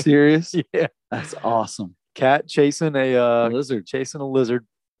 Are you serious? Yeah. That's awesome. Cat chasing a lizard. Chasing a lizard.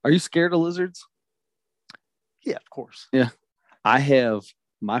 Are you scared of lizards? Yeah, of course. Yeah. I have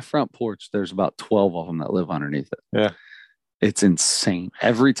my front porch. There's about 12 of them that live underneath it. Yeah. It's insane.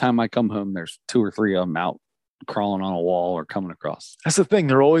 Every time I come home, there's 2 or 3 of them out crawling on a wall or coming across. That's the thing.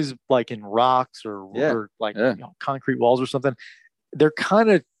 They're always like in rocks or like concrete walls or something. They're kind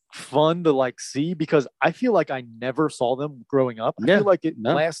of fun to like see because I feel like I never saw them growing up. I feel like it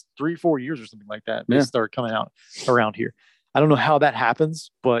last 3-4 years or something like that. They start coming out around here. I don't know how that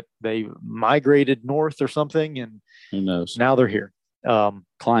happens, but they migrated north or something, and who knows? Now they're here.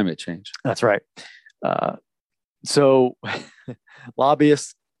 Climate change. That's right. So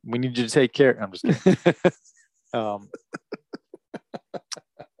lobbyists, we need you to take care. I'm just kidding. But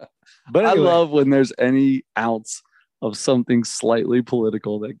anyway. I love when there's any ounce of something slightly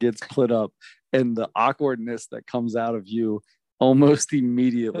political that gets put up, and the awkwardness that comes out of you almost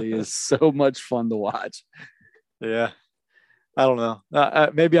immediately is so much fun to watch. Yeah. I don't know.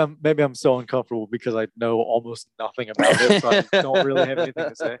 Maybe I'm so uncomfortable because I know almost nothing about it, so I don't really have anything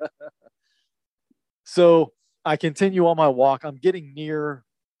to say. So I continue on my walk. I'm getting near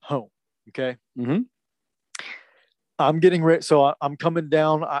home. Okay. Mm-hmm. I'm getting ready. So I'm coming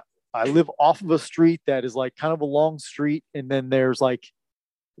down. I live off of a street that is like kind of a long street, and then there's a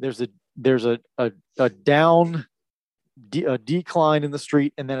decline in the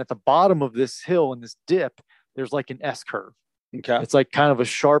street, and then at the bottom of this hill and this dip, there's like an S curve. Okay. It's like kind of a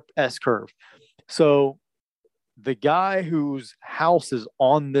sharp S curve. So the guy whose house is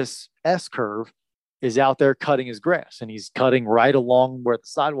on this S curve is out there cutting his grass, and he's cutting right along where the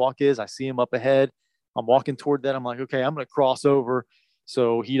sidewalk is. I see him up ahead. I'm walking toward that. I'm like, okay, I'm going to cross over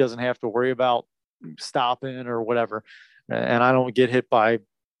so he doesn't have to worry about stopping or whatever. And I don't get hit by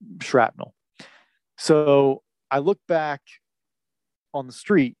shrapnel. So I look back on the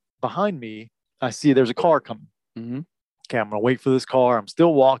street behind me. I see there's a car coming. Mm-hmm. Okay, I'm going to wait for this car. I'm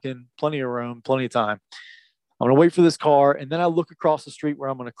still walking, plenty of room, plenty of time. I'm going to wait for this car. And then I look across the street where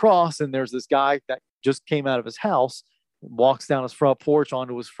I'm going to cross, and there's this guy that just came out of his house, walks down his front porch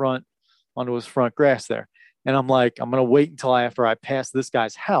onto his front grass there. And I'm like, I'm going to wait until after I pass this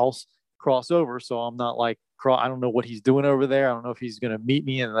guy's house, cross over. So I'm not like, I don't know what he's doing over there. I don't know if he's going to meet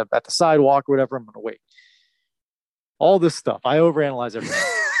me at the sidewalk or whatever. I'm going to wait. All this stuff. I overanalyze everything.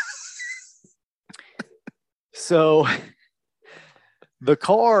 So the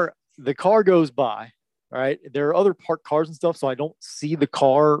car goes by, right? There are other parked cars and stuff, so I don't see the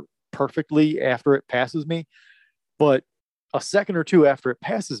car perfectly after it passes me. But a second or two after it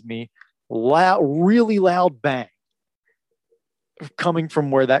passes me, really loud bang coming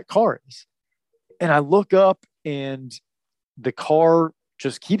from where that car is. And I look up, and the car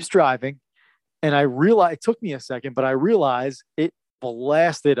just keeps driving. And I realize, it took me a second, but I realized it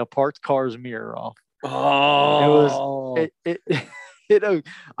blasted a parked car's mirror off. Oh, I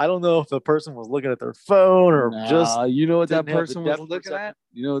don't know if the person was looking at their phone or just. You know what that person was looking at?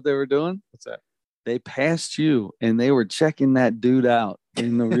 You know what they were doing? What's that? They passed you, and they were checking that dude out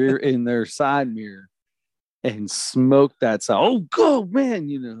in the rear, in their side mirror, and smoked that side. Oh, go, man!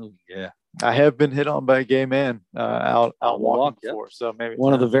 Yeah. I have been hit on by a gay man out walking before, so maybe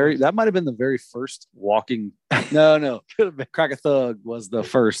that might have been the very first walking. No, could have been. Crack a Thug was the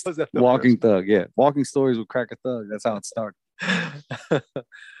first walking thug. Yeah, Walking Stories with Crack a Thug. That's how it started.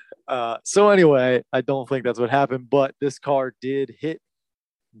 So anyway, I don't think that's what happened, but this car did hit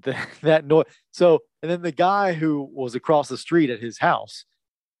that noise. So, and then the guy who was across the street at his house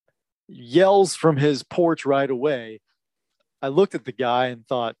yells from his porch right away. I looked at the guy and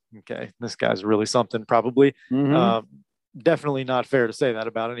thought, okay, this guy's really something, probably. Mm-hmm. Definitely not fair to say that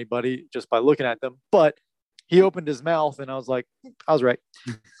about anybody just by looking at them. But he opened his mouth, and I was like, I was right.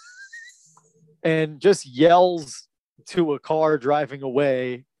 And just yells to a car driving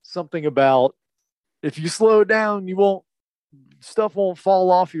away something about, if you slow down, stuff won't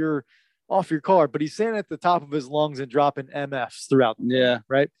fall off your car. But he's saying at the top of his lungs and dropping MFs throughout. Yeah.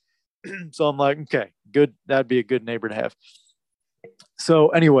 Right. So I'm like, okay, good. That'd be a good neighbor to have. So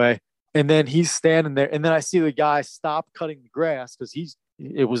anyway, and then he's standing there, and then I see the guy stop cutting the grass because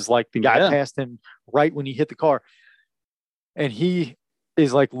it was like the guy passed him right when he hit the car. And he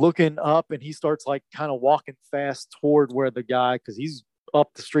is like looking up, and he starts like kind of walking fast toward where the guy, because he's up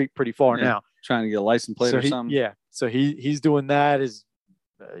the street pretty far now. Trying to get a license plate or something. Yeah. So he's doing that.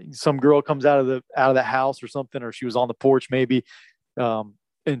 Some girl comes out of the house or something, or she was on the porch maybe.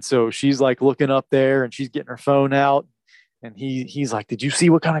 And so she's like looking up there, and she's getting her phone out, and he's like, "Did you see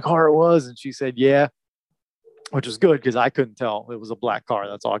what kind of car it was?" And she said, "Yeah," which was good because I couldn't tell. It was a black car.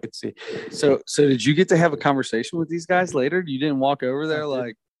 That's all I could see. So did you get to have a conversation with these guys later? You didn't walk over there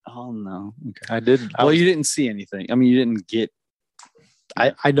like, oh no. Okay. I didn't. You didn't see anything. I mean, you didn't get.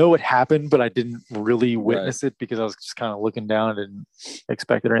 I know it happened, but I didn't really witness it because I was just kind of looking down and didn't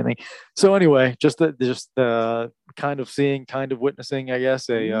expect it or anything. So anyway, just the kind of seeing, kind of witnessing, I guess,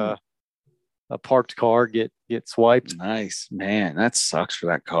 a parked car get swiped. Nice, man. That sucks for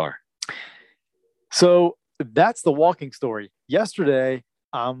that car. So that's the walking story. Yesterday,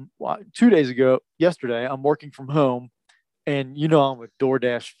 2 days ago, I'm working from home, and I'm a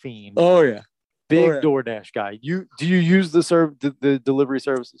DoorDash fiend. Oh yeah. Big DoorDash guy. Do you use the delivery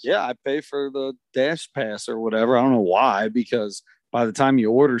services? Yeah, I pay for the Dash Pass or whatever. I don't know why, because by the time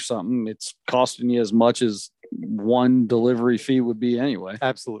you order something, it's costing you as much as one delivery fee would be anyway.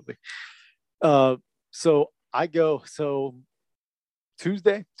 Absolutely. So I go. So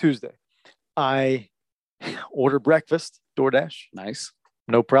Tuesday, I order breakfast, DoorDash. Nice.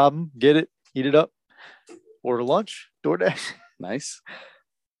 No problem. Get it, eat it up. Order lunch, DoorDash. Nice.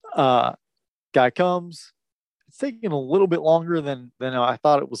 Guy comes. It's taking a little bit longer than I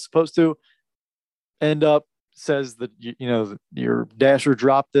thought it was supposed to. End up says that your dasher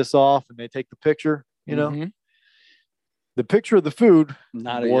dropped this off, and they take the picture. The picture of the food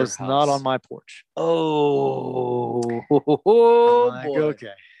was not on my porch. Oh, like,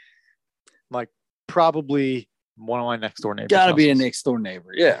 okay. Like probably one of my next door neighbors. Gotta be a next door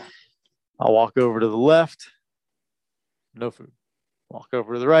neighbor. Yeah. I'll walk over to the left. No food. Walk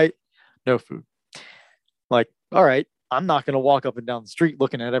over to the right. No food. Like, all right, I'm not going to walk up and down the street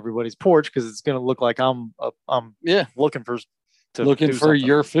looking at everybody's porch because it's going to look like I'm looking for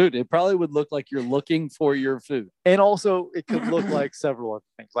your food. It probably would look like you're looking for your food. And also it could look like several other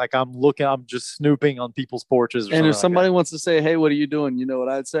things. Like I'm just snooping on people's porches. And if somebody wants to say, hey, what are you doing? You know what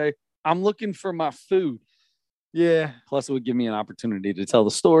I'd say? I'm looking for my food. Yeah. Plus it would give me an opportunity to tell the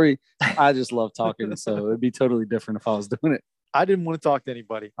story. I just love talking. So it'd be totally different if I was doing it. I didn't want to talk to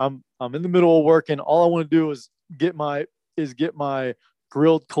anybody. I'm in the middle of work, and all I want to do is get my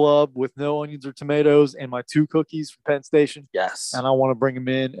grilled club with no onions or tomatoes and my 2 cookies from Penn Station. Yes. And I want to bring them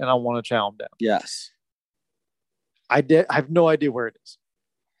in, and I want to chow them down. Yes. I have no idea where it is.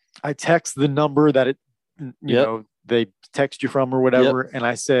 I text the number that they text you from or whatever, and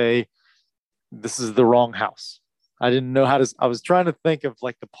I say, this is the wrong house. I didn't know I was trying to think of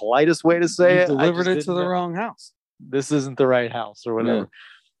like the politest way to say it. Delivered it to the wrong house. This isn't the right house or whatever.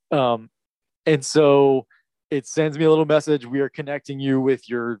 Yeah. And so it sends me a little message. We are connecting you with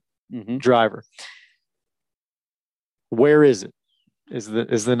your driver. Where is it? Is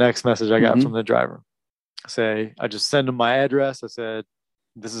the next message I got from the driver. I just send him my address. I said,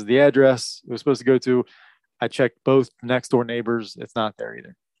 this is the address it was supposed to go to. I checked both next door neighbors. It's not there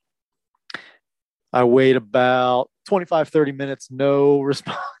either. I wait about 25, 30 minutes. No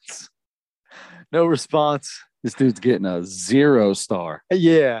response. No response. This dude's getting a 0 star.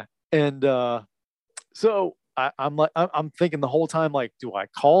 Yeah. And so I'm thinking the whole time, like, do I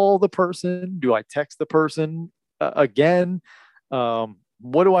call the person? Do I text the person again?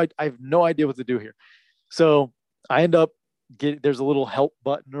 What do I have no idea what to do here. So I end up there's a little help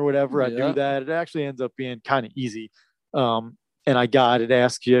button or whatever. I do that. It actually ends up being kind of easy. And it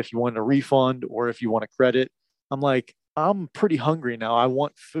asks you if you want a refund or if you want a credit. I'm like, I'm pretty hungry now. I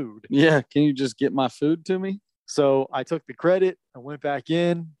want food. Yeah. Can you just get my food to me? So I took the credit. I went back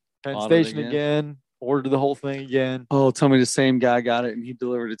in Penn Station again, ordered the whole thing again. Oh, tell me the same guy got it and he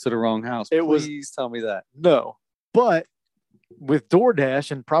delivered it to the wrong house. Please tell me that. No. But with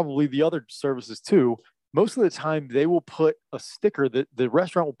DoorDash and probably the other services too, most of the time they will put a sticker that the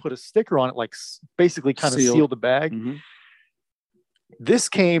restaurant will put a sticker on it, like basically kind of seal the bag. Mm-hmm. This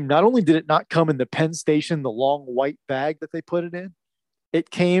came, not only did it not come in the Penn Station, the long white bag that they put it in, it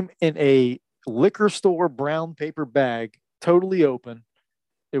came in a liquor store brown paper bag, totally open.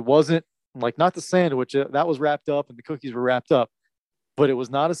 It wasn't like not the sandwich that was wrapped up and the cookies were wrapped up, but it was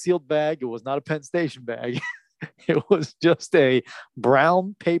not a sealed bag. It was not a Penn Station bag. It was just a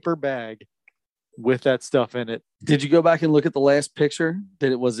brown paper bag with that stuff in it. Did you go back and look at the last picture?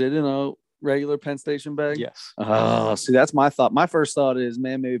 Was it in a regular Penn Station bag? Yes. Oh, see, that's my thought. My first thought is,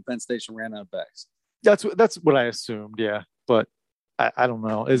 man, maybe Penn Station ran out of bags. That's what I assumed. Yeah, but I don't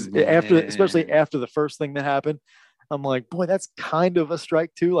know. Especially after the first thing that happened, I'm like, boy, that's kind of a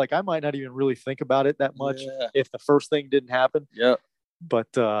strike too. Like I might not even really think about it that much if the first thing didn't happen. Yeah.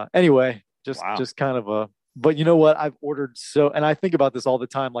 But anyway, just kind of a. But you know what? I've ordered and I think about this all the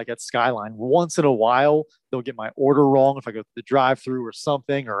time, like at Skyline. Once in a while, they'll get my order wrong if I go to the drive-through or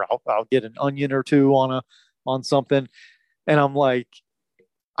something, or I'll get an onion or two on something, and I'm like,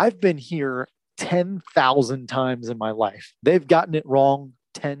 I've been here 10,000 times in my life. They've gotten it wrong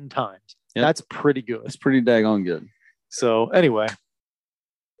 10 times. Yep. That's pretty good. That's pretty daggone good. So anyway,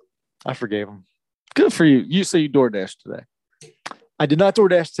 I forgave them. Good for you. You say you DoorDash today. I did not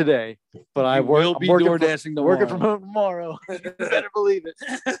DoorDash today, but I'm working from home tomorrow. You better believe it.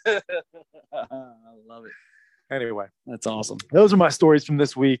 I love it. Anyway, that's awesome. Those are my stories from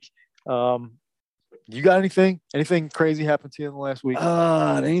this week. You got anything? Anything crazy happened to you in the last week?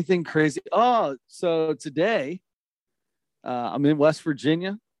 Anything crazy? Oh, so today, I'm in West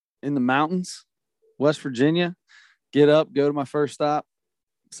Virginia, in the mountains, West Virginia. Get up, go to my first stop,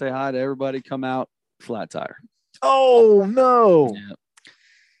 say hi to everybody, come out, flat tire. Oh no!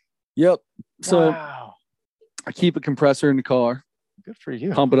 Yep. So I keep a compressor in the car. Good for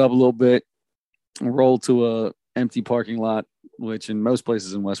you. Pump it up a little bit, and roll to a empty parking lot, which in most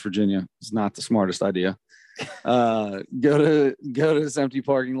places in West Virginia is not the smartest idea. Go to this empty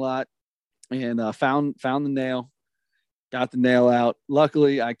parking lot, and found the nail. Got the nail out.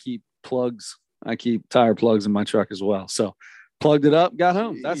 Luckily, I keep plugs. I keep tire plugs in my truck as well. So plugged it up, got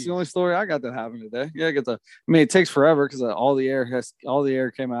home. That's the only story I got that happened today. Yeah, it takes forever because all the air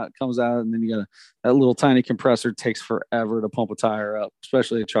comes out, and then you got that little tiny compressor takes forever to pump a tire up,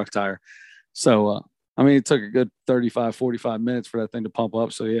 especially a truck tire. So, it took a good 35, 45 minutes for that thing to pump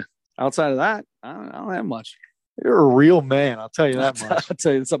up. So yeah, outside of that, I don't have much. You're a real man. I'll tell you that much. I'll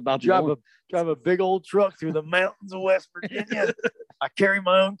tell you something about drive a big old truck through the mountains of West Virginia. I carry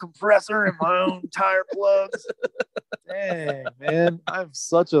my own compressor and my own tire plugs. Dang, man. I'm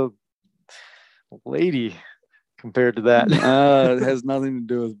such a lady compared to that. It has nothing to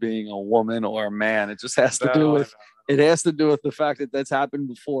do with being a woman or a man. It just has to do with the fact that that's happened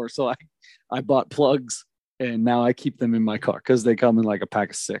before. So I bought plugs, and now I keep them in my car because they come in like a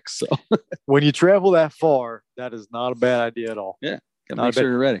pack of 6. So when you travel that far, that is not a bad idea at all. Yeah. Make sure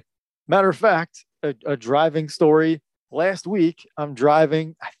you're ready. Matter of fact, a driving story. Last week, I'm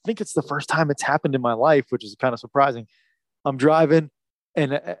driving. I think it's the first time it's happened in my life, which is kind of surprising. I'm driving,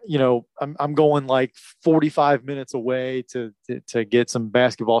 and I'm going like 45 minutes away to get some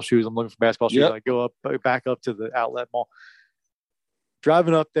basketball shoes. I'm looking for basketball shoes. Yep. I go back up to the outlet mall.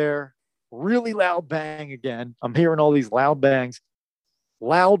 Driving up there, really loud bang again. I'm hearing all these loud bangs.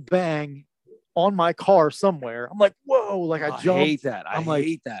 Loud bang on my car somewhere. I'm like, whoa! Like I jumped. I hate that. I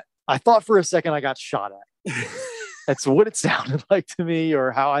hate that. I thought for a second I got shot at. That's what it sounded like to me,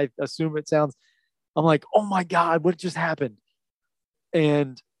 or how I assume it sounds. I'm like, oh my God, what just happened?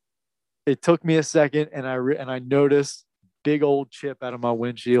 And it took me a second, and I noticed big old chip out of my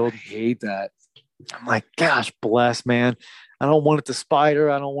windshield. I hate that. I'm like, gosh bless, man. I don't want it to spider.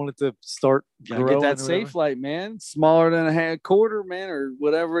 I don't want it to start growing. Get that safe light, man. Smaller than a quarter, man, or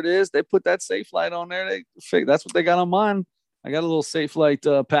whatever it is. They put that safe light on there. That's what they got on mine. I got a little safe light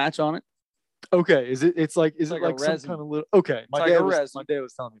patch on it. Okay, is it like some kind of little? Okay, my dad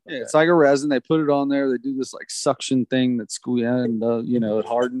was telling me. Yeah, it's like a resin. They put it on there. They do this like suction thing that's squeeze, and it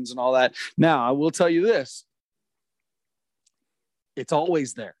hardens and all that. Now, I will tell you this: it's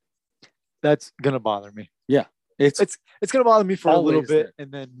always there. That's gonna bother me. Yeah, it's gonna bother me for a little bit,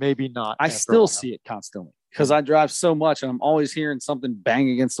 and then maybe not. I still see it constantly because I drive so much, and I'm always hearing something bang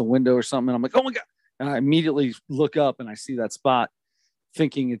against the window or something. And I'm like, oh my God! And I immediately look up and I see that spot,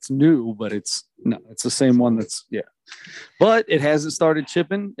 thinking it's new, but it's the same one but it hasn't started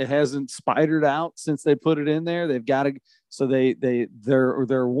chipping. It hasn't spidered out since they put it in there. They've got to, so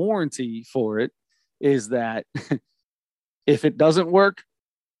their warranty for it is that if it doesn't work,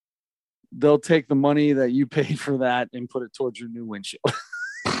 they'll take the money that you paid for that and put it towards your new windshield.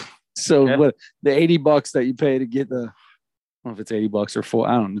 So what the $80 that you pay to get the, I don't know if it's $80 or $4.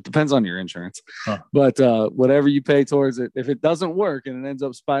 I don't know. It depends on your insurance. But whatever you pay towards it, if it doesn't work and it ends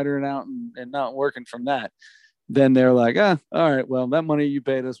up spidering out and not working from that, then they're like, all right, well, that money you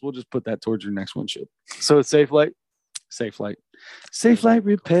paid us, we'll just put that towards your next windshield. So it's Safelite? Safelite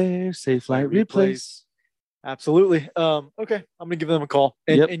repair, Safelite replace. Absolutely. Okay, I'm gonna give them a call.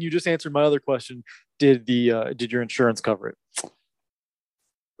 And you just answered my other question. Did your insurance cover it?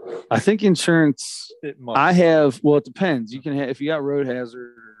 I think insurance. It must. I have. Well, it depends. You can have, if you got road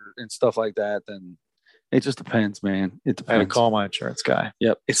hazard and stuff like that, then it just depends, man. It depends. I had to call my insurance guy.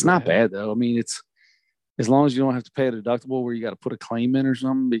 Yep, it's not bad though. I mean, it's as long as you don't have to pay a deductible where you got to put a claim in or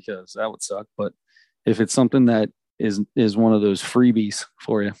something, because that would suck. But if it's something that is one of those freebies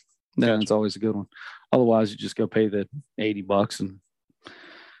for you, then it's always a good one. Otherwise, you just go pay the $80 and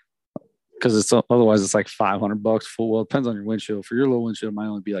because otherwise it's like $500 full. Well, it depends on your windshield. For your little windshield, it might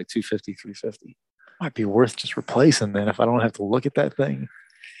only be like $250, $350. Might be worth just replacing then if I don't have to look at that thing.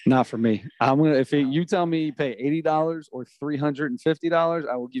 Not for me. You tell me you pay $80 or $350,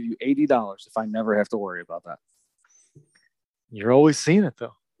 I will give you $80 if I never have to worry about that. You're always seeing it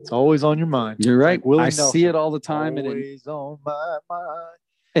though. It's always on your mind. You're right. Like Willie I Nelson. see it all the time, Always on my mind.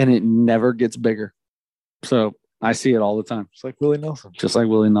 And it never gets bigger. So I see it all the time. Just like Willie Nelson. Just like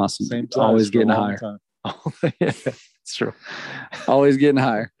Willie Nelson. Same time. Always getting higher. Yeah, it's true. Always getting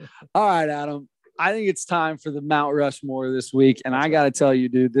higher. All right, Adam. I think it's time for the Mount Rushmore this week. And I got to tell you,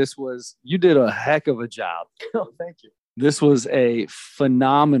 dude, you did a heck of a job. Oh, thank you. This was a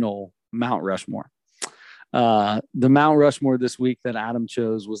phenomenal Mount Rushmore. The Mount Rushmore this week that Adam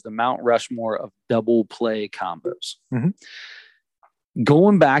chose was the Mount Rushmore of double play combos. Mm-hmm.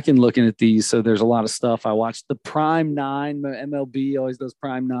 Going back and looking at these, so there's a lot of stuff. I watched the Prime 9. MLB always does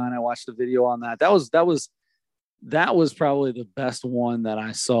Prime 9. I watched the video on that. That was probably the best one that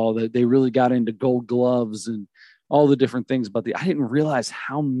I saw. That they really got into Gold Gloves and all the different things. But I didn't realize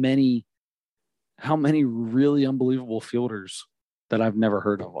how many really unbelievable fielders that I've never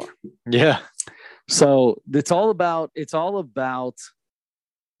heard of are. Yeah. So it's all about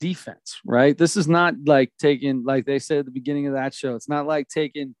defense, right? This is not like taking, like they said at the beginning of that show, it's not like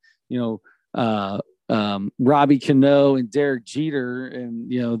taking, Robbie Cano and Derek Jeter and,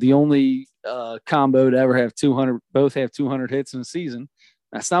 the only combo to ever have 200, both have 200 hits in a season.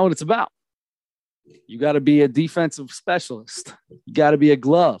 That's not what it's about. You got to be a defensive specialist. You got to be a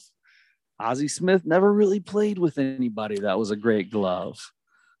glove. Ozzie Smith never really played with anybody that was a great glove.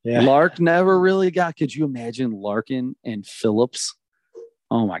 Yeah. Lark never really got. Could you imagine Larkin and Phillips?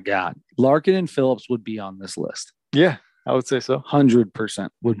 Oh my God. Larkin and Phillips would be on this list. Yeah, I would say so. 100%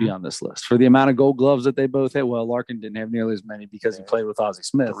 would be on this list for the amount of Gold Gloves that they both had. Well, Larkin didn't have nearly as many because he played with Ozzie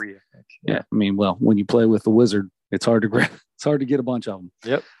Smith. 3, I think. Yeah. I mean, well, when you play with the Wizard, it's hard to get a bunch of them.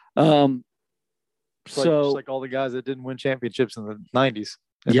 Yep. Just like all the guys that didn't win championships in the 90s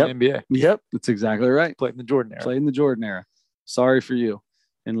in the NBA. Yep. That's exactly right. Played in the Jordan era. Sorry for you.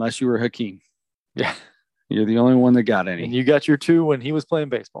 Unless you were Hakeem. Yeah. You're the only one that got any. And you got your 2 when he was playing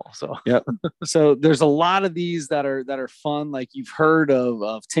baseball. So yep. So there's a lot of these that are fun. Like you've heard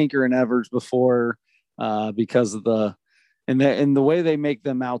of Tinker and Evers before, because of the way they make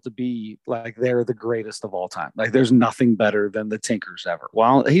them out to be like they're the greatest of all time. Like there's nothing better than the Tinkers ever.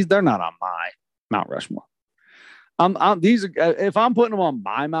 Well, they're not on my Mount Rushmore. If I'm putting them on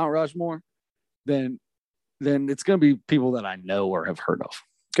my Mount Rushmore, then it's going to be people that I know or have heard of.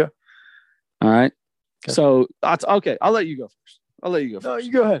 Okay. All right. Okay. So, okay. I'll let you go first. No,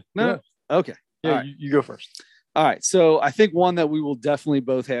 you go ahead. No. Okay. Yeah, right. you go first. All right. So I think one that we will definitely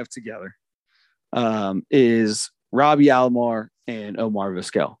both have together is Robbie Alomar and Omar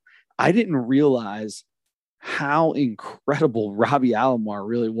Vizquel. I didn't realize how incredible Robbie Alomar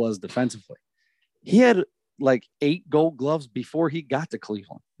really was defensively. He had like 8 Gold Gloves before he got to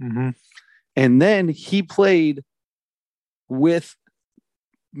Cleveland. Mm-hmm. And then he played with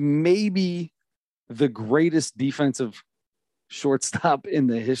maybe the greatest defensive shortstop in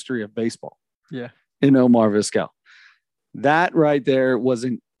the history of baseball. Yeah. In Omar Vizquel. That right there was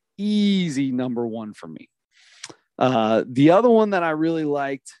an easy number 1 for me. The other one that I really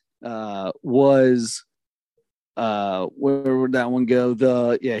liked was where would that one go?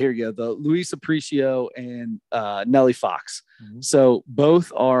 Here you go. The Luis Aparicio and Nelly Fox. Mm-hmm. So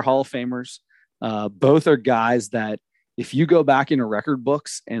both are Hall of Famers. Both are guys that if you go back into record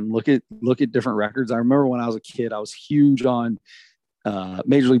books and look at different records, I remember when I was a kid, I was huge on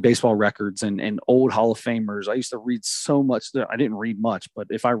Major League Baseball records and old Hall of Famers. I used to read so much. I didn't read much, but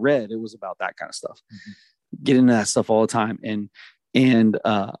if I read, it was about that kind of stuff. Mm-hmm. Get into that stuff all the time. And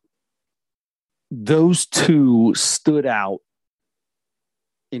those two stood out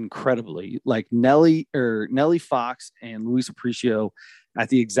incredibly, like Nelly Fox and Luis Aparicio at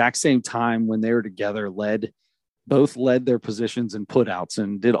the exact same time when they were together led both led their positions in putouts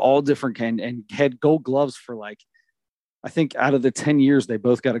and did all different and had gold gloves for like, I think out of the 10 years, they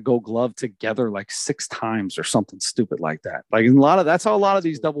both got a gold glove together like 6 times or something stupid like that. Like that's how a lot of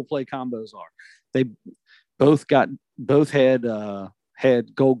these double play combos are. They both had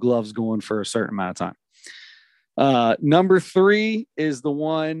gold gloves going for a certain amount of time. Number 3 is the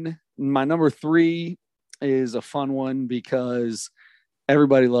one. My number 3 is a fun one because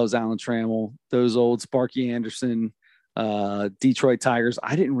everybody loves Alan Trammell, those old Sparky Anderson, Detroit Tigers.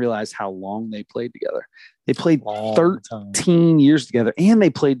 I didn't realize how long they played together. They played 13 years together, and they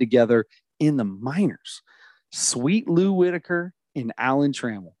played together in the minors. Sweet Lou Whitaker and Alan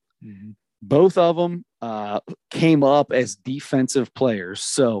Trammell. Mm-hmm. Both of them came up as defensive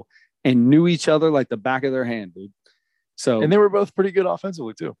players, and knew each other like the back of their hand, dude. So, and they were both pretty good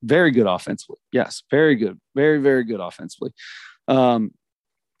offensively too. Very good offensively. Yes, very good. Very, very good offensively.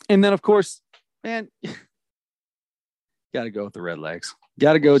 And then, of course, man, got to go with the Redlegs.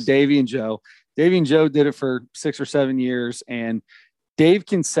 Got to go with Davey and Joe. Davey and Joe did it for 6 or 7 years. And Dave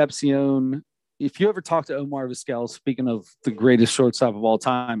Concepcion, if you ever talk to Omar Vizquel, speaking of the greatest shortstop of all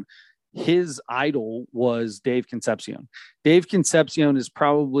time, his idol was Dave Concepcion. Dave Concepcion is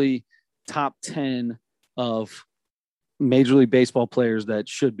probably top 10 of Major League Baseball players that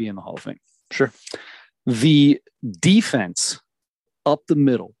should be in the Hall of Fame. Sure. The defense up the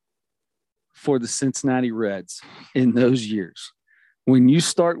middle for the Cincinnati Reds in those years, when you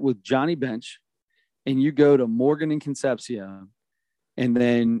start with Johnny Bench and you go to Morgan and Concepcion, and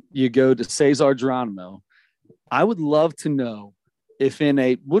then you go to Cesar Geronimo, I would love to know if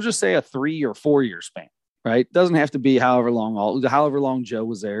we'll just say a 3 or 4 year span, right? Doesn't have to be however long Joe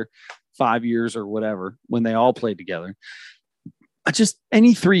was there, 5 years or whatever, when they all played together. Just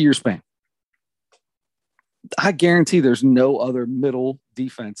any 3 year span. I guarantee there's no other middle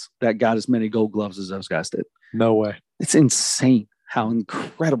defense that got as many gold gloves as those guys did. No way. It's insane how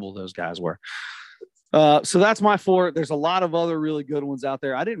incredible those guys were. So that's my 4. There's a lot of other really good ones out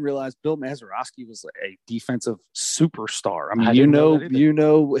there. I didn't realize Bill Mazeroski was a defensive superstar. I mean, you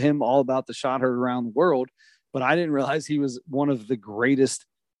know him all about the shot heard around the world, but I didn't realize he was one of the greatest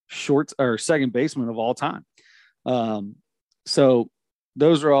second baseman of all time. So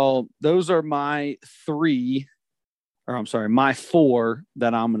those are my 4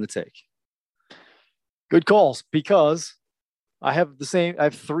 that I'm going to take. Good calls, because I have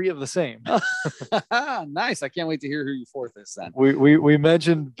 3 of the same. Nice. I can't wait to hear who your 4th is then. We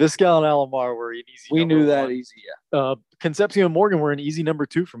mentioned Vizquel and Alomar were an easy. We knew that 1. Easy. Yeah. Concepcion and Morgan were an easy number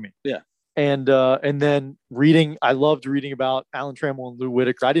 2 for me. Yeah. And then I loved reading about Alan Trammell and Lou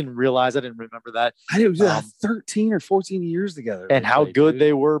Whitaker. I didn't remember that. I did 13 or 14 years together. And how good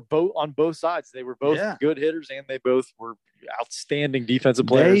they were both on both sides. They were both good hitters, and they both were outstanding defensive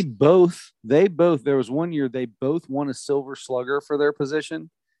players. They both, there was one year they both won a Silver Slugger for their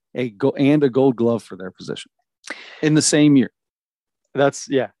position, and a Gold Glove for their position in the same year. That's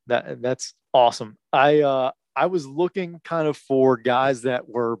awesome. I was looking kind of for guys that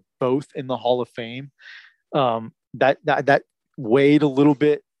were both in the Hall of Fame. That weighed a little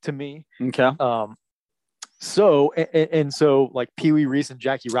bit to me. Okay. So like Pee Wee Reese and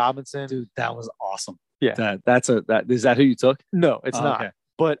Jackie Robinson. Dude, that was awesome. Yeah. Is that who you took? No, it's not. Okay.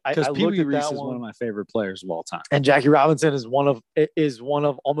 But because Pee Wee Reese is one of my favorite players of all time, and Jackie Robinson is one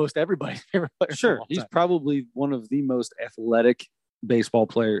of almost everybody's favorite players. Sure, he's probably one of the most athletic baseball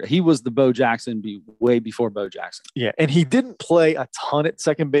player. He was the Bo Jackson way before Bo Jackson. Yeah, and he didn't play a ton at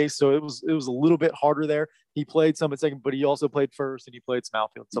second base, so it was a little bit harder there. He played some at second, but he also played first, and he played some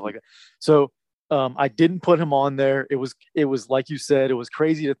outfield and stuff like that. So I didn't put him on there. It was like you said, it was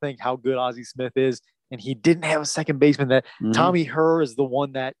crazy to think how good Ozzie Smith is, and he didn't have a second baseman. That Tommy Herr is the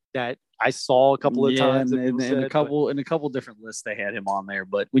one that I saw a couple of times. In a couple different lists they had him on there,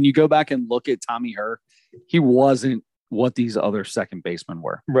 but when you go back and look at Tommy Herr, he wasn't what these other second basemen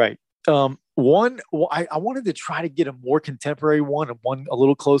were. Right. I wanted to try to get a more contemporary one a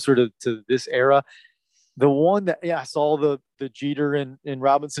little closer to this era. The one that I saw the Jeter and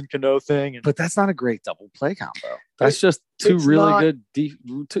Robinson Cano thing, but that's not a great double play combo. That's just two really good.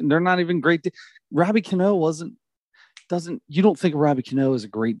 They're not even great. Robbie Cano you don't think Robbie Cano is a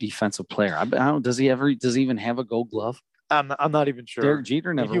great defensive player? I don't. Does he even have a Gold Glove? I'm not even sure. Derek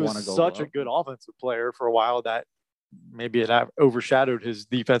Jeter never won a Gold Glove. He was such a good offensive player for a while that maybe it overshadowed his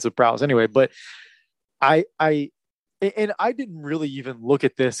defensive prowess anyway. But I didn't really even look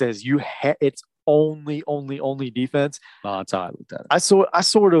at this as it's only defense. Oh, that's how I looked at it. I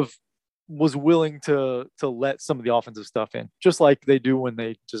sort of was willing to let some of the offensive stuff in, just like they do when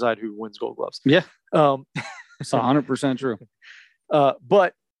they decide who wins Gold Gloves. Yeah. It's 100% true.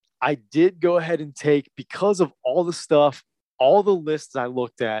 But I did go ahead and take, because of all the stuff, all the lists I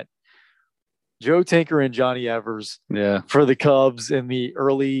looked at, Joe Tinker and Johnny Evers for the Cubs in the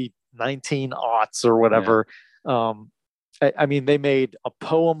early 1900s or whatever. Yeah. I mean, they made a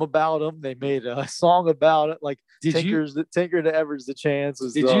poem about him. They made a song about it. Like Tinker to Evers, the chance.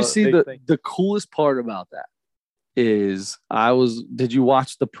 Did you see the coolest part about that? Did you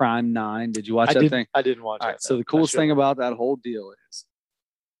watch the Prime 9? Did you watch that thing? I didn't watch it. Right, so the coolest thing about that whole deal is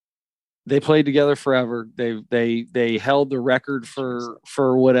they played together forever. They held the record for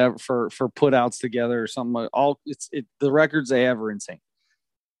whatever for put outs together or something. The records they have are insane.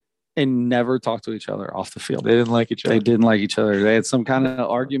 And never talked to each other off the field. They didn't like each other. They didn't like each other. They had some kind of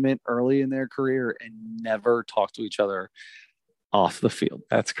argument early in their career and never talked to each other off the field.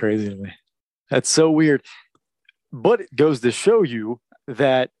 That's crazy to me. That's so weird. But it goes to show you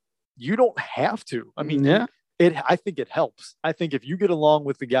that you don't have to. I mean, I think it helps. I think if you get along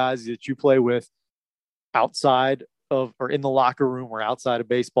with the guys that you play with outside of or in the locker room or outside of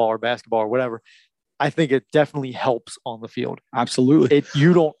baseball or basketball or whatever, I think it definitely helps on the field. Absolutely.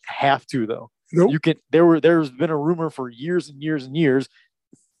 You don't have to, though. Nope. You can. There's been a rumor for years and years and years.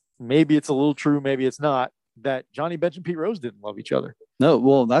 Maybe it's a little true, maybe it's not, that Johnny Bench and Pete Rose didn't love each other. No,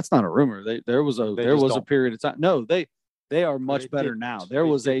 well, that's not a rumor. There was a period of time. No, they are much better now. There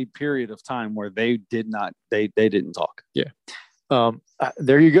was a period of time where they did not. They didn't talk. Yeah.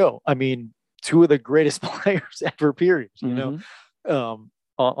 There you go. I mean, two of the greatest players ever. Period. You know.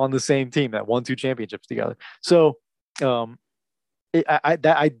 On the same team that won 2 championships together. So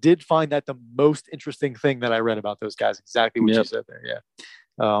I did find that the most interesting thing that I read about those guys. Exactly what you said there.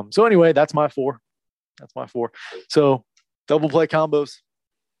 Yeah. So anyway, that's my 4. So double play combos.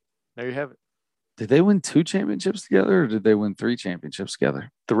 There you have it. Did they win 2 championships together or did they win 3 championships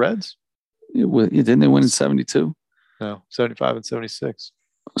together? The Reds? Didn't they win in 72? No, 75 and 76.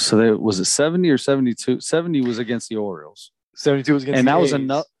 So was it 70 or 72? 70 was against the Orioles. 72 was against and the that A's. Was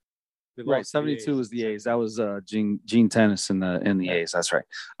enough. Right, 72 was the A's. That was Gene Tennis in the A's. That's right.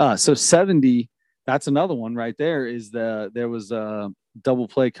 So 70, that's another one right there. There was a double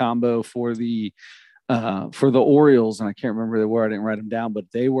play combo for the Orioles, and I can't remember they were. I didn't write them down, but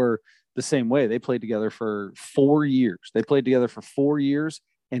they were the same way. They played together for 4 years.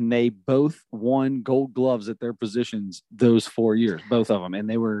 And they both won Gold Gloves at their positions those 4 years, both of them.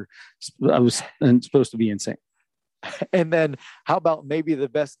 And I was supposed to be insane. And then how about maybe the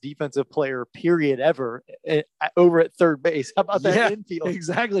best defensive player period ever over at third base? How about that infield?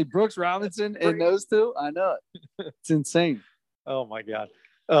 Exactly. Brooks Robinson and those two. I know it. It's insane. Oh my God.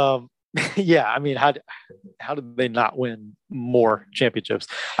 I mean, how did they not win more championships?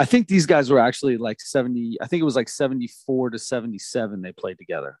 I think these guys were actually like 70. I think it was like 74 to 77 they played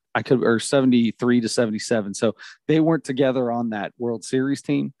together. Or 73 to 77. So they weren't together on that World Series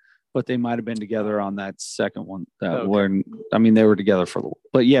team, but they might have been together on that second one. They were together for a little.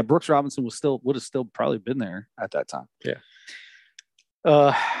 But yeah, Brooks Robinson would have still probably been there at that time.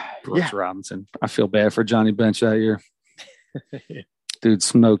 Yeah. Brooks Robinson. I feel bad for Johnny Bench that year. Dude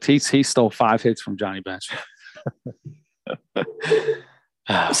smoked. He stole 5 hits from Johnny Bench.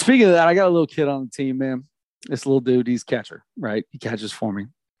 Speaking of that, I got a little kid on the team, man. This little dude, he's catcher, right? He catches for me.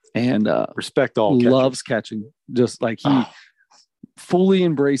 And respect all loves catching. Just like he fully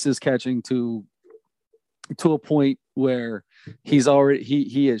embraces catching to a point where he's already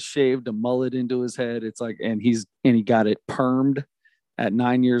he has shaved a mullet into his head. It's like, and he got it permed at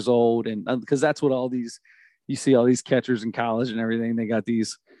 9 years old. And because that's what all these, you see all these catchers in college and everything, they got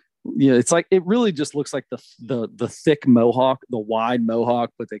these, it's like, it really just looks like the thick mohawk, the wide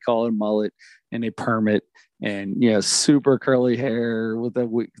mohawk, but they call it mullet, and they perm it, and super curly hair with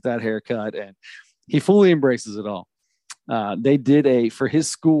that haircut. And he fully embraces it all. They did for his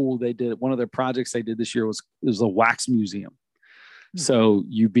school, they did one of their projects they did this year was a wax museum. So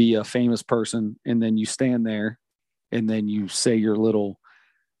you be a famous person, and then you stand there, and then you say your little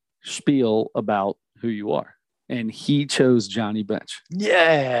spiel about who you are. And he chose Johnny Bench.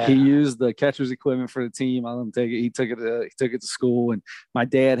 Yeah. He used the catcher's equipment for the team. I let him take it. He took it to school. And my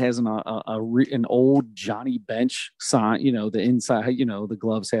dad has an old Johnny Bench sign, the inside, the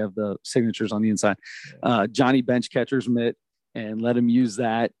gloves have the signatures on the inside. Johnny Bench catcher's mitt, and let him use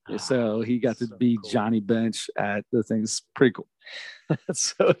that. So he got to be cool. Johnny Bench at the things. Pretty cool.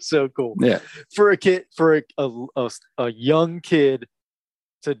 That's so cool. Yeah. For a kid, for a young kid,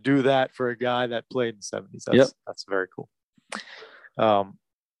 to do that for a guy that played in the 70s. That's very cool.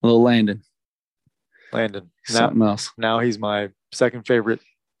 Little Landon. Something else. Now he's my second favorite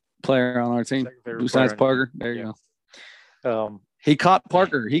player on our team. Besides Parker. There you go. He caught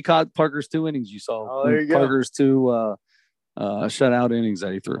Parker. He caught Parker's 2 innings. You saw. Oh, there you Parker's go. shutout innings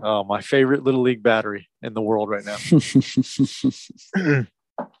that he threw. Oh, my favorite little league battery in the world right now.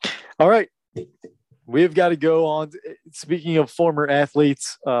 All right. We've got to go on. Speaking of former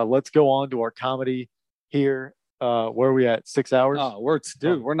athletes, let's go on to our comedy here. Where are we at? 6 hours? Oh,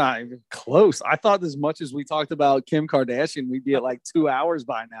 we're not even close. I thought as much as we talked about Kim Kardashian, we'd be at like 2 hours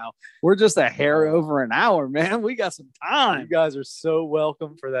by now. We're just a hair over an hour, man. We got some time. You guys are so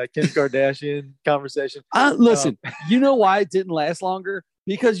welcome for that Kim Kardashian conversation. Listen, you know why it didn't last longer?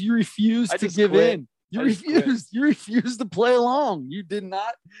 Because you refused to give in. You refused to play along. You did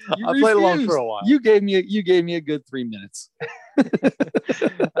not. I played along for a while. You gave me a good 3 minutes.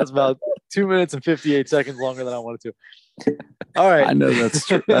 That's about 2 minutes and 58 seconds longer than I wanted to. All right. I know that's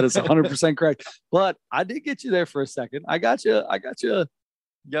true. That is 100% correct. But I did get you there for a second. I got you. You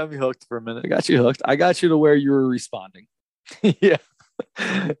got me hooked for a minute. I got you hooked. I got you to where you were responding. Yeah.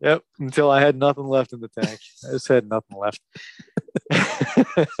 Yep. Until I had nothing left in the tank. I just had nothing left.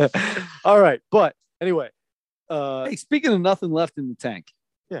 All right. But anyway. Hey, speaking of nothing left in the tank.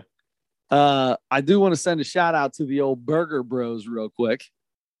 Yeah. I do want to send a shout out to the old Burger Bros real quick.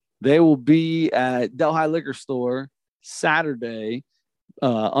 They will be at Delhi Liquor Store Saturday,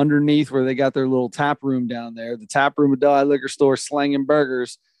 underneath where they got their little tap room down there. The tap room at Delhi Liquor Store, slanging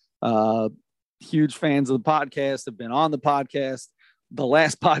burgers. Huge fans of the podcast, have been on the podcast. The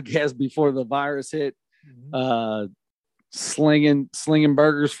last podcast before the virus hit, slinging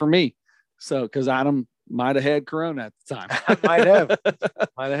burgers for me. So, because Adam might have had Corona at the time. I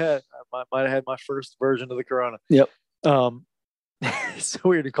might have had my first version of the Corona. Yep. It's so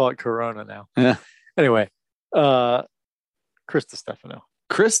weird to call it Corona now. Yeah. Anyway, Chris DiStefano.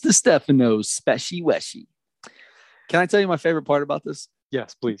 Chris DiStefano's Speci Weshy. Can I tell you my favorite part about this?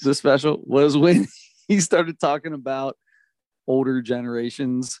 Yes, please. This special was when he started talking about older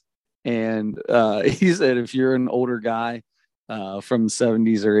generations. And he said, if you're an older guy from the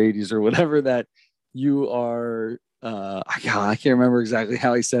 70s or 80s or whatever, that you are, I can't remember exactly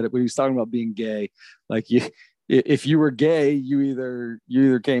how he said it, but he was talking about being gay. Like if you were gay, you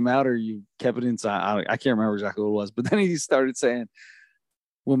either came out or you kept it inside. I can't remember exactly what it was, but then he started saying,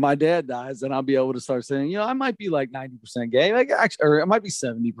 when my dad dies, then I'll be able to start saying, I might be like 90% gay, like actually, or it might be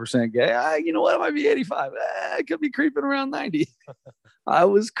 70% gay. You know what? I might be 85. I could be creeping around 90. I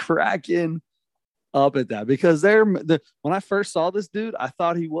was cracking up at that because when I first saw this dude, I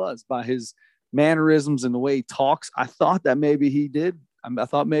thought he was, by his mannerisms and the way he talks. I thought that maybe he did. I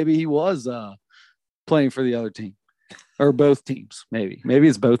thought maybe he was playing for the other team or both teams. Maybe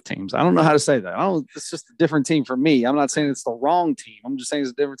it's both teams. I don't know how to say that. It's just a different team for me. I'm not saying it's the wrong team. I'm just saying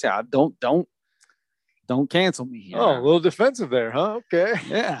it's a different team. Don't cancel me here. Oh, a little defensive there, huh? Okay.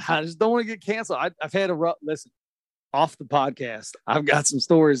 Yeah. I just don't want to get canceled. I've had listen, off the podcast, I've got some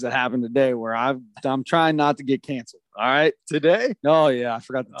stories that happened today where I'm trying not to get canceled. All right. Today? Oh yeah. I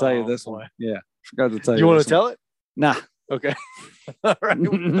forgot to tell you this one. Yeah. Forgot to tell you. You want to tell it? Nah. Okay. All right.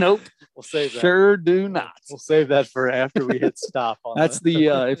 Nope. We'll save that. Sure do not. We'll save that for after we hit stop. That's the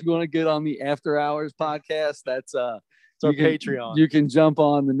if you want to get on the After Hours podcast, that's it's our Patreon. You can jump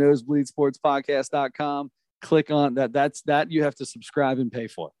on the nosebleedsportspodcast.com, click on that. That's that you have to subscribe and pay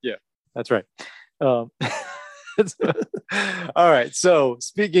for. Yeah, that's right. All right. So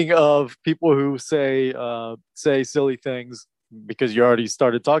speaking of people who say silly things because you already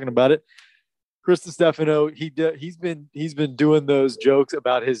started talking about it, Chris DiStefano, he's been doing those jokes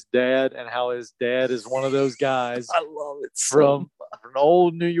about his dad and how his dad is one of those guys. I love it. From an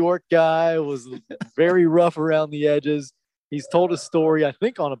old New York guy, was very rough around the edges. He's told a story, I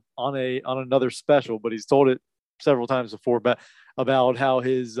think on another special, but he's told it several times before about how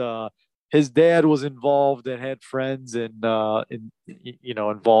his dad was involved and had friends involved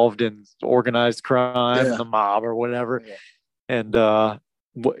in organized crime, and the mob or whatever, and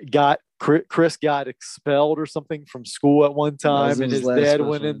Chris got expelled or something from school at one time, and his dad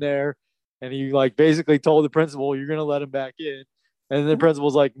went in there and he basically told the principal, "You're going to let him back in." And the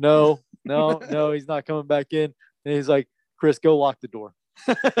principal's like, no, he's not coming back in. And he's like, "Chris, go lock the door."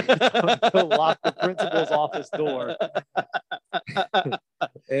 Go lock the principal's office door.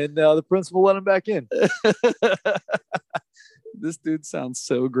 And the principal let him back in. This dude sounds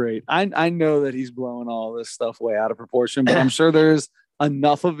so great. I know that he's blowing all this stuff way out of proportion, but I'm sure there's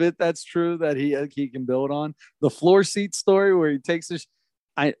enough of it that's true that he can build on. The floor seat story where he takes his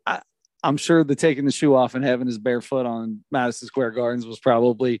I'm sure the taking the shoe off and having his bare foot on Madison Square Gardens was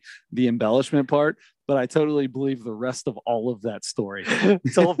probably the embellishment part, but I totally believe the rest of all of that story.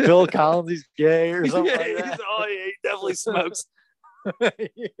 Told Bill Collins he's gay or something like that. Yeah, he definitely smokes.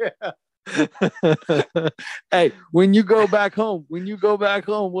 Yeah. Hey, when you go back home, what do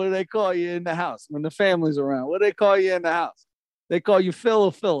they call you in the house? When the family's around, what do they call you in the house? They call you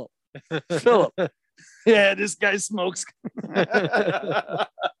Philip. Philip. Yeah, this guy smokes. That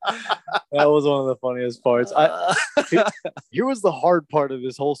was one of the funniest parts. Here was the hard part of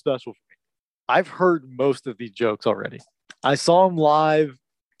this whole special for me. I've heard most of these jokes already. I saw him live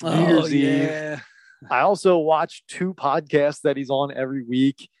New Year's Eve. I also watched 2 podcasts that he's on every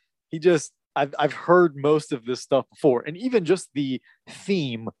week. I've heard most of this stuff before, and even just the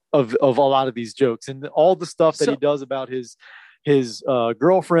theme of a lot of these jokes and all the stuff that he does about his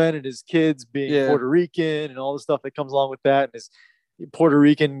girlfriend and his kids being Puerto Rican and all the stuff that comes along with that, and his Puerto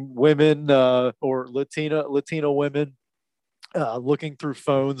Rican women or Latino women looking through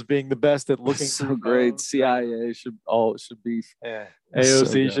phones, being the best at looking through phones. Great. CIA should be. Yeah.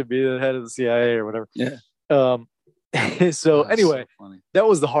 AOC should be the head of the CIA or whatever. Yeah. So anyway, that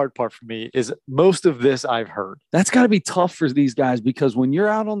was the hard part for me, is most of this I've heard. That's got to be tough for these guys, because when you're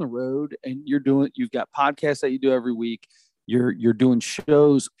out on the road and you've got podcasts that you do every week, you're doing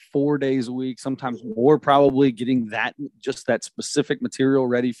shows 4 days a week, sometimes more, probably getting that specific material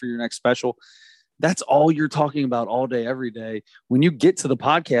ready for your next special. That's all you're talking about all day, every day. When you get to the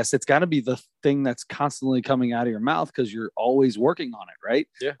podcast, it's got to be the thing that's constantly coming out of your mouth, because you're always working on it, right?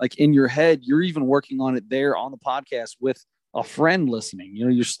 Yeah. Like in your head, you're even working on it there on the podcast with a friend listening.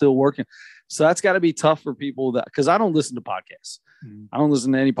 You're still working. So that's got to be tough for people because I don't listen to podcasts. Mm-hmm. I don't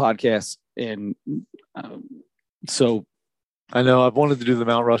listen to any podcasts. And so I know I've wanted to do the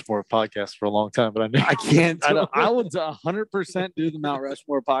Mount Rushmore podcast for a long time, but I can't. I would 100% do the Mount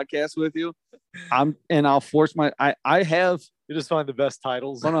Rushmore podcast with you. I'll force I have. You just find the best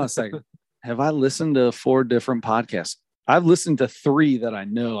titles. Hold on a second. Have I listened to 4 different podcasts? I've listened to 3 that I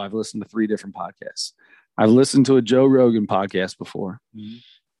know. I've listened to 3 different podcasts. I've listened to a Joe Rogan podcast before.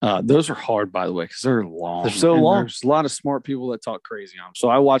 Mm-hmm. Those are hard, by the way, because they're long. They're so long. There's a lot of smart people that talk crazy on them. So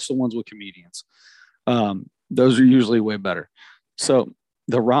I watch the ones with comedians. Those are usually way better. So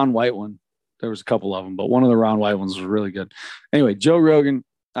the Ron White one, there was a couple of them, but one of the Ron White ones was really good. Anyway, Joe Rogan,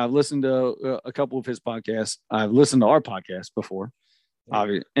 I've listened to a couple of his podcasts. I've listened to our podcast before.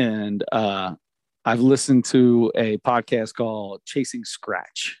 And I've listened to a podcast called Chasing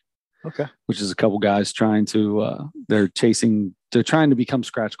Scratch. Okay. Which is a couple guys trying to, they're trying to become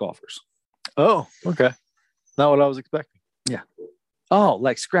scratch golfers. Oh, okay. Not what I was expecting. Yeah. Oh,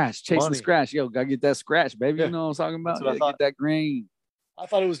 like scratch, chasing scratch. Yo, gotta get that scratch, baby. Yeah. You know what I'm talking about? Yeah, get that green. I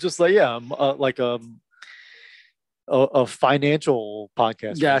thought it was just like, a financial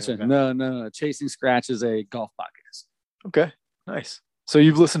podcast. Gotcha. No. Chasing Scratch is a golf podcast. Okay, nice. So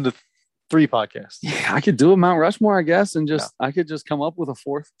you've listened to 3 podcasts. Yeah, I could do a Mount Rushmore, I guess, and I could just come up with a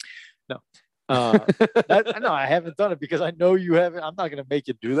 4th. No. No, I haven't done it because I know you haven't. I'm not going to make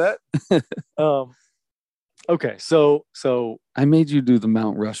you do that. Okay, so I made you do the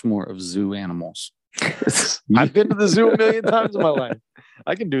Mount Rushmore of zoo animals. I've been to the zoo a million times in my life.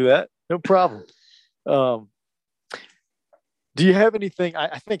 I can do that, no problem. Do you have anything?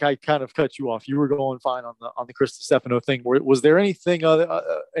 I think I kind of cut you off. You were going fine on the Chris Stefano thing. Was there anything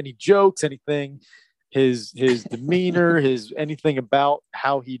any jokes, anything? His demeanor, anything about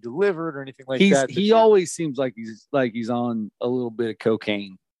how he delivered or anything like that? He always seems like he's on a little bit of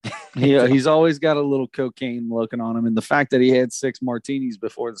cocaine. He's always got a little cocaine looking on him, and the fact that he had 6 martinis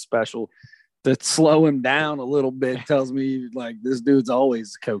before the special to slow him down a little bit tells me like this dude's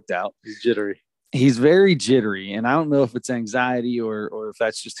always coked out. He's jittery. He's very jittery, and I don't know if it's anxiety or if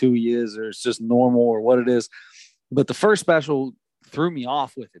that's just who he is or it's just normal or what it is. But the first special threw me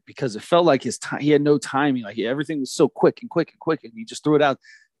off with it because it felt like he had no timing. Like everything was so quick, and he just threw it out.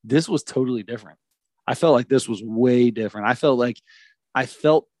 This was totally different. I felt like this was way different. I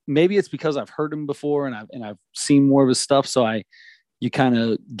felt maybe it's because I've heard him before and I've seen more of his stuff, so you kind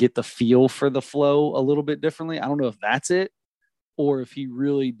of get the feel for the flow a little bit differently. I don't know if that's it or if he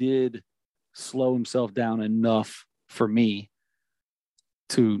really did slow himself down enough for me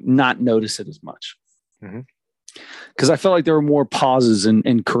to not notice it as much. Because I felt like there were more pauses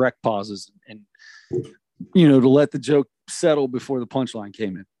and correct pauses and to let the joke settle before the punchline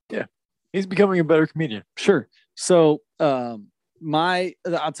came in. Yeah. He's becoming a better comedian. Sure. So I'll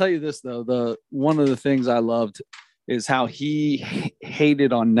tell you this though, one of the things I loved is how he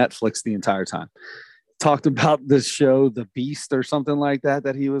hated on Netflix the entire time. Talked about this show, The Beast or something like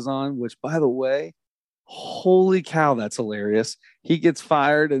that he was on, which by the way, holy cow, that's hilarious. He gets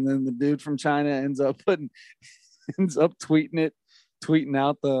fired and then the dude from China ends up tweeting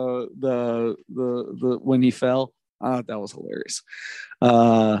out the when he fell. That was hilarious.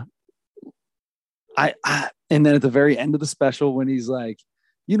 And then at the very end of the special when he's like,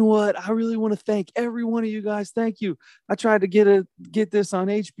 you know what? I really want to thank every one of you guys. Thank you. I tried to get this on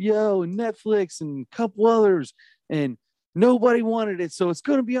HBO and Netflix and a couple others, and nobody wanted it. So it's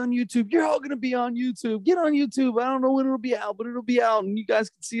going to be on YouTube. You're all going to be on YouTube. Get on YouTube. I don't know when it'll be out, but it'll be out, and you guys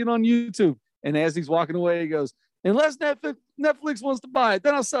can see it on YouTube. And as he's walking away, he goes, unless Netflix wants to buy it,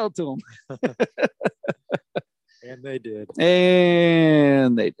 then I'll sell it to them. And they did.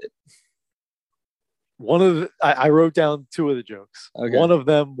 I wrote down two of the jokes. Okay. One of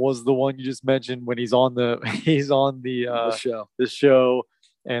them was the one you just mentioned when he's on the show,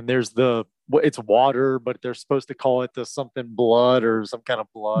 and there's it's water, but they're supposed to call it the something blood or some kind of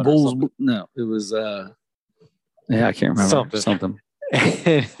blood. No, it was I can't remember something.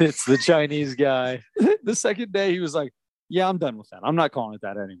 And it's the Chinese guy. The second day he was like, yeah, I'm done with that. I'm not calling it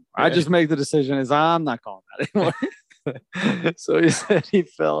that anymore. Yeah. I just make the decision is I'm not calling that anymore. So he said he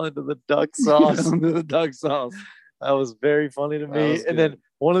fell into the duck sauce. That was very funny to me. And then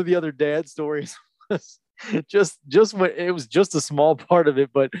one of the other dad stories was just when it was just a small part of it,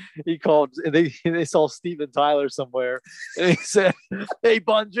 but he called. They saw Steven Tyler somewhere, and he said, "Hey,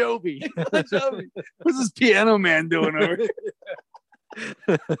 Bon Jovi, what's this piano man doing over here?"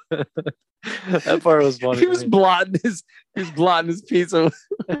 That part was funny. He was blotting his pizza.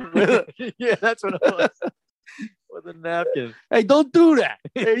 Yeah, that's what it was. With a napkin. Hey, don't do that.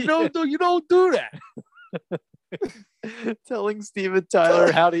 Hey, you don't do that. Telling Steven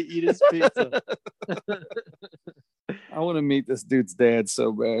Tyler how to eat his pizza. I want to meet this dude's dad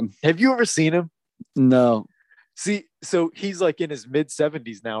so bad. Have you ever seen him? No. See, so he's like in his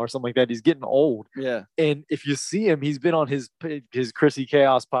mid-70s now or something like that. He's getting old. Yeah. And if you see him, he's been on his Chrissy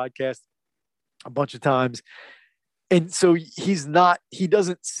Chaos podcast a bunch of times. And so he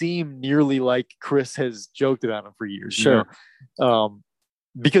doesn't seem nearly like Chris has joked about him for years. Sure. You know?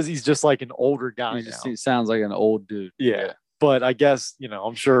 Because he's just like an older guy now. He sounds like an old dude. Yeah. But I guess,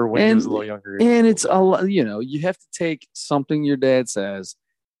 I'm sure when he was a little younger. And it's a lot, you have to take something your dad says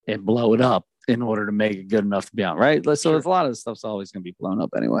and blow it up in order to make it good enough to be on, right? So There's a lot of stuff's always going to be blown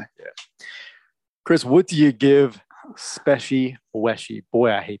up anyway. Yeah. Chris, what do you give Special Weshy?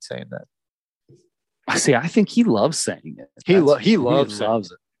 Boy, I hate saying that. See, I think he loves saying it. He loves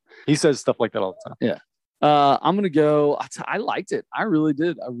it. He says stuff like that all the time. Yeah. I'm gonna go. I liked it. I really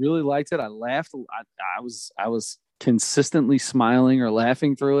did. I really liked it. I laughed. I was consistently smiling or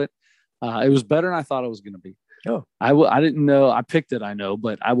laughing through it. It was better than I thought it was gonna be. Oh, I didn't know. I picked it. I know,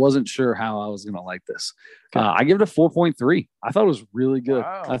 but I wasn't sure how I was gonna like this. Okay. I give it a 4.3. I thought it was really good.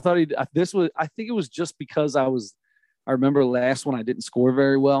 Wow. I thought I think it was just because I remember last one I didn't score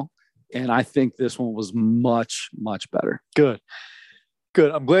very well. And I think this one was much, much better. Good.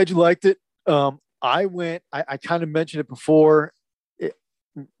 I'm glad you liked it. I kind of mentioned it before.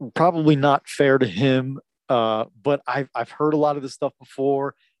 Probably not fair to him, but I've heard a lot of this stuff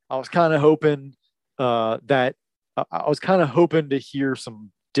before. I was kind of hoping to hear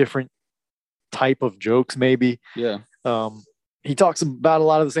some different type of jokes, maybe. Yeah. He talks about a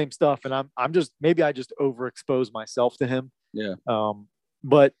lot of the same stuff, and I just overexpose myself to him. Yeah.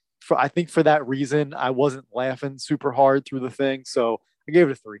 But I think for that reason, I wasn't laughing super hard through the thing, so I gave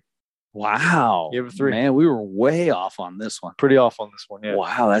it a 3. Wow. Gave it a 3. Man, we were way off on this one. Pretty off on this one, yeah.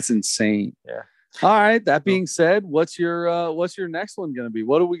 Wow, that's insane. Yeah. All right. That being said, what's your next one going to be?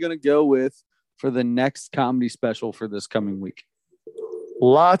 What are we going to go with for the next comedy special for this coming week?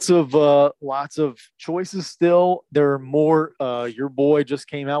 Lots of choices still. There are more. Your boy just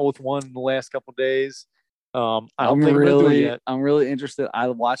came out with one in the last couple of days. I'm really interested. I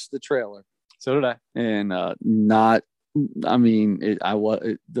watched the trailer. So did I. And the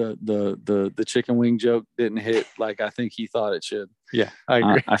chicken wing joke didn't hit like I think he thought it should. Yeah, I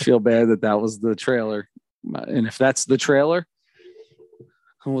agree. I feel bad that was the trailer. And if that's the trailer,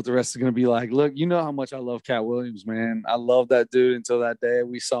 what the rest is going to be like. Look, you know how much I love Cat Williams, man. I love that dude until that day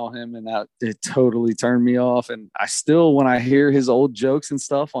we saw him, and it totally turned me off. And I still, when I hear his old jokes and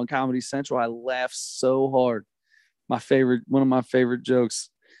stuff on Comedy Central, I laugh so hard. One of my favorite jokes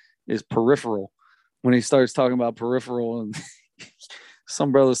is Peripheral. When he starts talking about Peripheral, and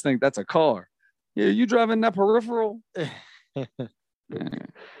some brothers think that's a car. Yeah, you driving that Peripheral?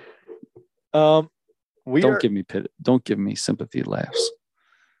 Don't give me sympathy laughs.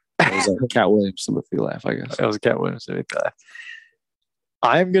 That was a Cat Williams sympathy laugh, I guess. That was a Cat Williams sympathy laugh.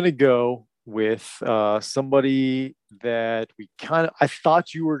 I'm gonna go with somebody that I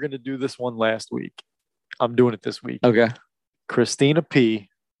thought you were gonna do this one last week. I'm doing it this week. Okay. Christina P.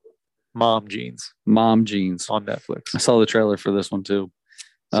 Mom Jeans on Netflix. I saw the trailer for this one too.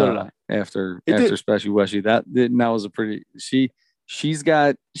 So did I. After Special Weshy, that was a pretty.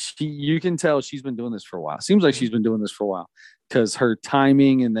 You can tell she's been doing this for a while. Seems like she's been doing this for a while. because her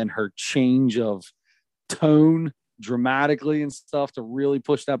timing and then her change of tone dramatically and stuff to really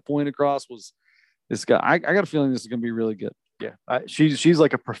push that point across was this guy. I got a feeling this is going to be really good. Yeah, she's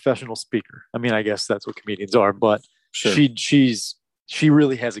like a professional speaker. I mean, I guess that's what comedians are, but Sure. she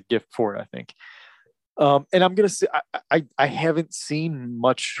really has a gift for it, I think. And I'm gonna say I haven't seen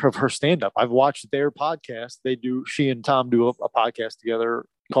much of her stand up. I've watched their podcast. She and Tom do a podcast together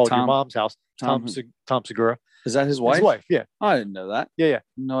called Your Mom's House. Tom Segura. Is that his wife? His wife, yeah. I didn't know that. Yeah.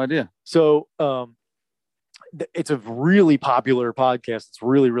 No idea. So it's a really popular podcast. It's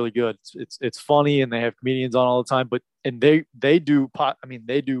really, really good. It's funny, and they have comedians on all the time. And they do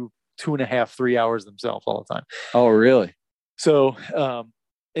 2.5, 3 hours themselves all the time. Oh, really? So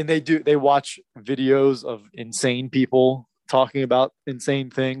and they watch videos of insane people talking about insane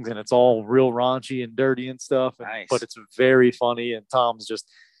things, and it's all real raunchy and dirty and stuff. Nice. But it's very funny, and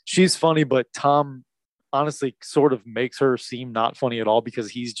she's funny, but Tom honestly sort of makes her seem not funny at all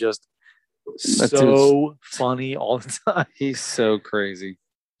because he's just so funny all the time. He's so crazy.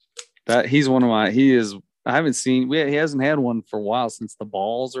 He hasn't had one for a while since the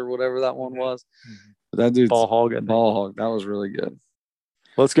balls or whatever that one was. But that dude's Ball Hog. That was really good.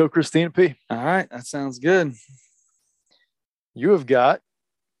 Let's go, Christina P. All right. That sounds good. You have got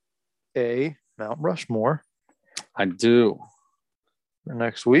a Mount Rushmore. I do. For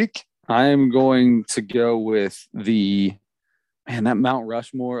next week. I am going to go with that Mount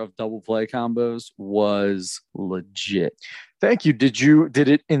Rushmore of double play combos was legit. Thank you. Did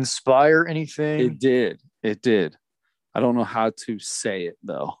it inspire anything? It did. I don't know how to say it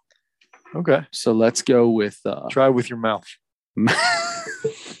though. Okay. So let's go with try with your mouth.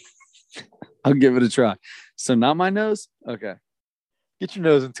 I'll give it a try. So not my nose. Okay. Get your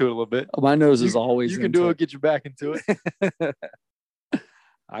nose into it a little bit. My nose is always. You can do it. Get your back into it.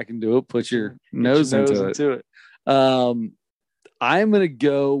 I can do it. Put your nose into it. I'm gonna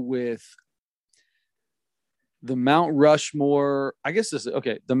go with the Mount Rushmore. I guess this is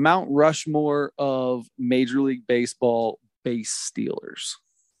okay. The Mount Rushmore of Major League Baseball base stealers.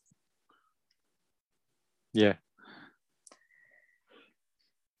 Yeah.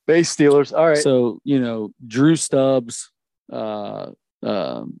 Base stealers. All right. So, Drew Stubbs, Billy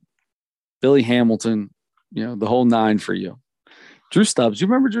Hamilton, the whole nine for you. Drew Stubbs. You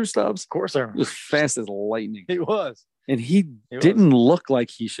remember Drew Stubbs? Of course I remember. He was fast as lightning. He was. And he didn't look like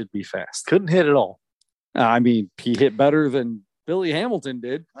he should be fast. Couldn't hit at all. I mean, he hit better than Billy Hamilton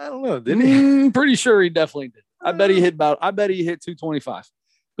did. I don't know. Did he? Pretty sure he definitely did. I bet he hit 225.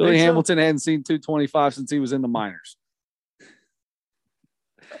 Billy Hamilton hadn't seen 225 since he was in the minors.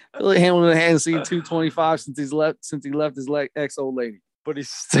 Billy Hamilton hadn't seen 225 since he left his ex-old lady. But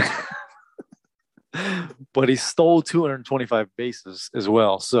he stole 225 bases as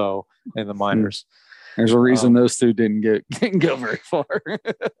well. So in the minors, there's a reason those two didn't go very far.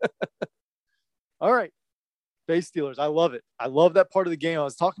 All right, base stealers. I love it. I love that part of the game. I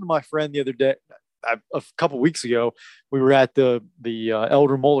was talking to my friend the other day. A couple weeks ago, we were at the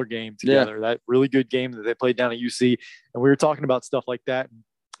Elder Moeller game together. Yeah. That really good game that they played down at UC, and we were talking about stuff like that.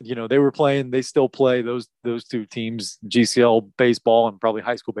 They still play those two teams, GCL baseball and probably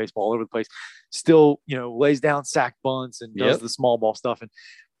high school baseball all over the place. Still, lays down sack bunts and does the small ball stuff.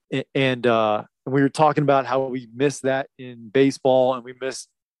 And we were talking about how we miss that in baseball, and we miss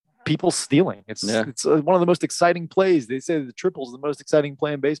people stealing. It's one of the most exciting plays. They say the triple is the most exciting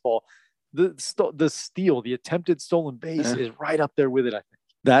play in baseball. The steal, the attempted stolen base is right up there with it, I think.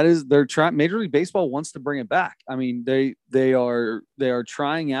 They're trying. Major League Baseball wants to bring it back. I mean, they are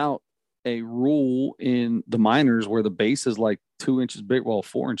trying out a rule in the minors where the base is like 2 inches big. Well,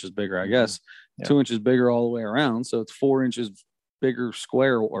 4 inches bigger, I guess. Yeah. 2 inches bigger all the way around. So it's 4 inches bigger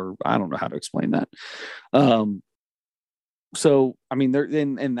square, or I don't know how to explain that. So I mean,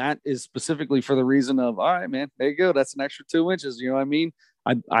 and that is specifically for the reason of, all right, man, there you go. That's an extra 2 inches. You know what I mean?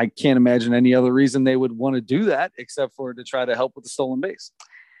 I can't imagine any other reason they would want to do that except for to try to help with the stolen base.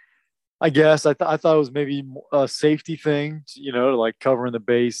 I guess I thought it was maybe a safety thing, to like covering the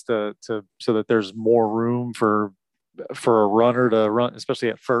base to so that there's more room for a runner to run, especially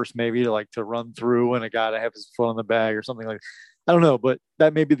at first, maybe to run through and a guy to have his foot on the bag or something like that. I don't know, but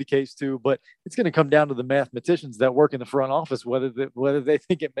that may be the case too. But it's going to come down to the mathematicians that work in the front office, whether they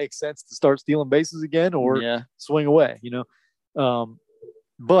think it makes sense to start stealing bases again or swing away,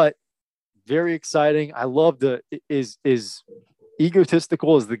 But very exciting. I love is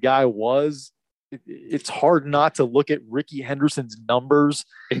egotistical as the guy was. It's hard not to look at Ricky Henderson's numbers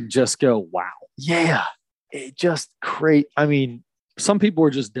and just go, wow. Yeah. It just great. I mean, some people are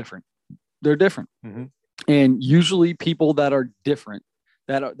just different. They're different. Mm-hmm. And usually people that are different,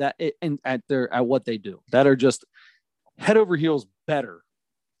 at what they do, that are just head over heels better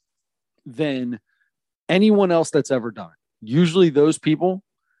than anyone else that's ever done it. Usually those people,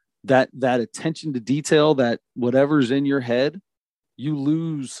 that attention to detail, that whatever's in your head, you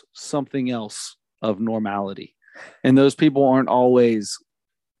lose something else of normality. And those people aren't always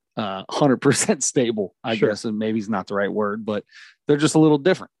 100% stable, I guess, and maybe it's not the right word, but they're just a little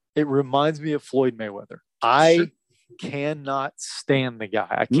different. It reminds me of Floyd Mayweather. I cannot stand the guy.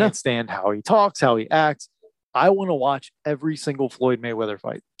 I can't stand how he talks, how he acts. I want to watch every single Floyd Mayweather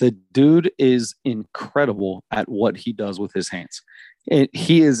fight. The dude is incredible at what he does with his hands.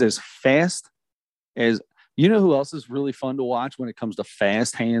 He is as fast as, you know who else is really fun to watch when it comes to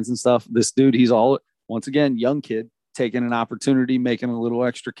fast hands and stuff? This dude, he's all, once again, young kid, taking an opportunity, making a little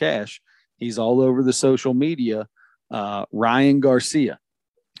extra cash. He's all over the social media. Ryan Garcia.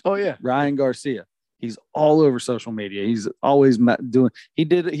 Oh, yeah. Ryan Garcia. He's all over social media. He's always doing, he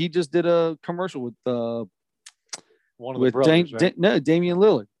just did a commercial with one of the brothers, right? Damian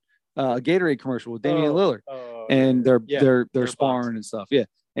Lillard, a Gatorade commercial with Damian Lillard, and they're sparring and stuff. Yeah,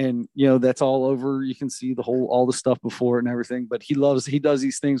 and you know that's all over. You can see all the stuff before it and everything. But he does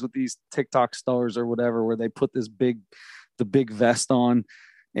these things with these TikTok stars or whatever, where they put the big vest on,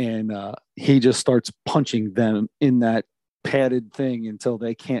 and he just starts punching them in that padded thing until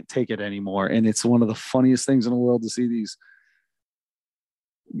they can't take it anymore. And it's one of the funniest things in the world to see these.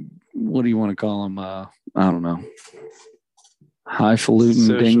 What do you want to call them? I don't know.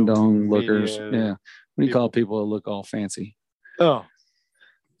 Highfalutin ding dong lookers. Yeah. What do you call people that look all fancy? Oh,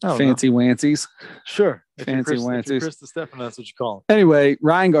 fancy wansies. Sure. Fancy wansies. Chris Stefano, that's what you call him. Anyway,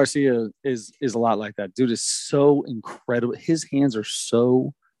 Ryan Garcia is a lot like that. Dude is so incredible. His hands are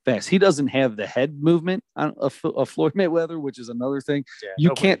so fast. He doesn't have the head movement of Floyd Mayweather, which is another thing. Yeah, you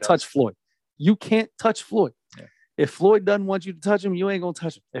can't touch Floyd. You can't touch Floyd. Yeah. If Floyd doesn't want you to touch him, you ain't gonna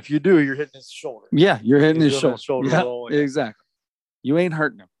touch him. If you do, you're hitting his shoulder. Yeah, you're hitting his shoulder. Yeah, exactly. You ain't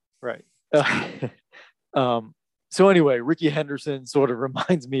hurting him. Right. So anyway, Ricky Henderson sort of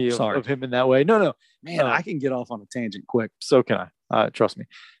reminds me of him in that way. No. Man, I can get off on a tangent quick. So can I. Trust me.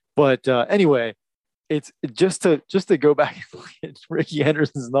 But anyway, it's just to go back and look at Ricky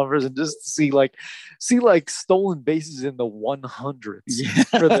Henderson's numbers and just see like stolen bases in the 100s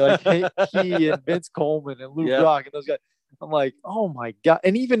for he and Vince Coleman and Lou Brock and those guys. I'm like, oh my God.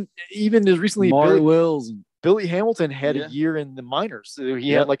 And even as recently Billy Hamilton had a year in the minors. So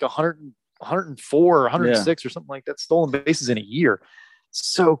he had like 104 or 106 or something like that stolen bases in a year.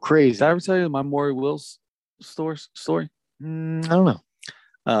 So crazy. Did I ever tell you my Maury Wills story? I don't know.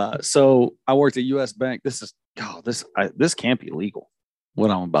 So I worked at U.S. Bank. This can't be legal.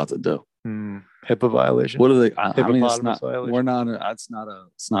 What I'm about to do. HIPAA violation. What are they? I mean, it's not. Violation. We're not. It's not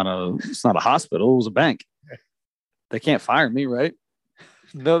a hospital. It was a bank. They can't fire me, right?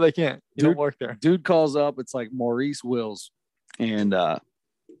 No, they can't. You don't work there. Dude calls up. It's like Maurice Wills, and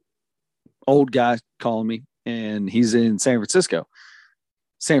old guy calling me, and he's in San Francisco.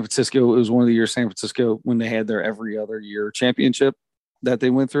 San Francisco, it was one of the years San Francisco when they had their every other year championship that they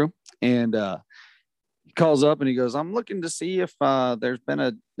went through. And he calls up and he goes, I'm looking to see if there's been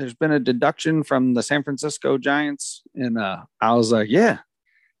a deduction from the San Francisco Giants. And I was like, yeah.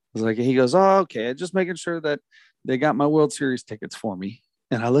 I was like, he goes, oh, okay. Just making sure that they got my World Series tickets for me.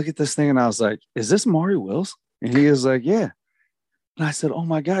 And I look at this thing and I was like, is this Maury Wills? And he was like, yeah. And I said, oh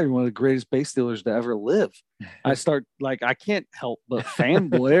my God, you're one of the greatest base stealers to ever live. I start I can't help but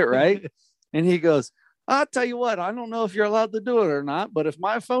fanboy it, right? And he goes, I'll tell you what, I don't know if you're allowed to do it or not, but if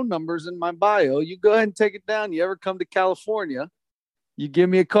my phone number's in my bio, you go ahead and take it down. You ever come to California, you give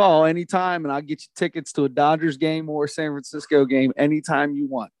me a call anytime and I'll get you tickets to a Dodgers game or a San Francisco game anytime you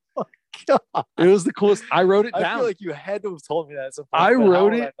want. God. It was the coolest. I wrote it down. I feel like you had to have told me that. I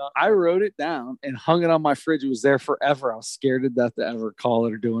wrote it down and hung it on my fridge. It was there forever. I was scared to death to ever call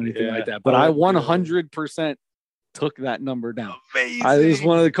it or do anything like that. But I 100% took that number down. Amazing. It was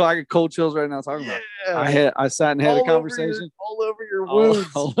one of the I get cold chills right now talking about it. I sat and had a conversation. All over your wounds.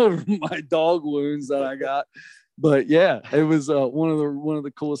 All over my dog wounds that I got. But yeah, it was one of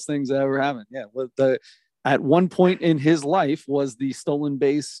the coolest things that ever happened. Yeah. At one point in his life was the stolen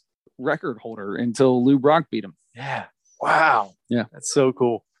base record holder until Lou Brock beat him. Yeah. Wow. Yeah. That's so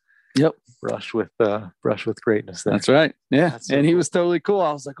cool. Yep. Brush with greatness there. That's right. Yeah. And he was totally cool.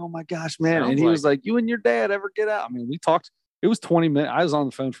 I was like, oh my gosh, man. And he was like, you and your dad ever get out? I mean, we talked, it was 20 minutes. I was on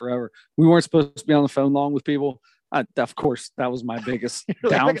the phone forever. We weren't supposed to be on the phone long with people. Of course, that was my biggest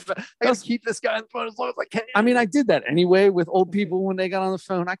down. I gotta keep this guy on the phone as long as I can. I mean, I did that anyway with old people when they got on the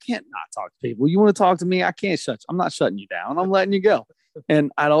phone. I can't not talk to people. You want to talk to me? I can't I'm not shutting you down. I'm letting you go.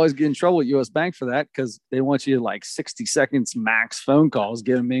 And I'd always get in trouble at US Bank for that because they want you like 60 seconds max phone calls,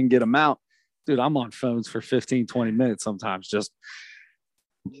 get them in, get them out. dude, I'm on phones for 15, 20 minutes sometimes, just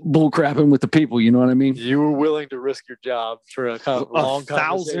bull crapping with the people. You know what I mean? You were willing to risk your job for a kind of long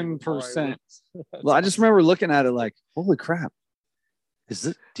 1,000%. Well, I just remember looking at it like, holy crap.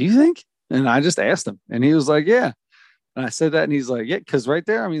 Do you think? And I just asked him, and he was like, yeah. And I said that, and he's like, yeah, because right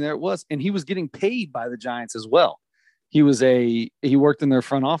there, I mean, there it was. And he was getting paid by the Giants as well. He worked in their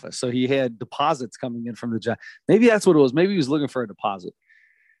front office. So he had deposits coming in from the Giants. Maybe that's what it was. Maybe he was looking for a deposit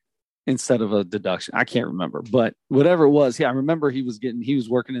instead of a deduction. I can't remember, but whatever it was. Yeah, I remember he was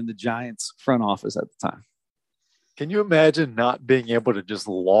working in the Giants front office at the time. Can you imagine not being able to just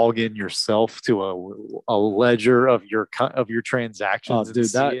log in yourself to a ledger of your transactions? Oh,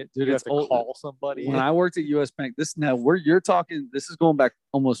 dude, you have to call somebody. When I worked at US Bank, this is going back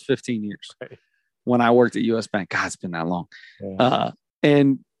almost 15 years. Right. When I worked at US Bank, God, it's been that long. Yeah.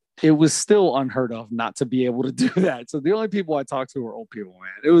 And it was still unheard of not to be able to do that. So the only people I talked to were old people,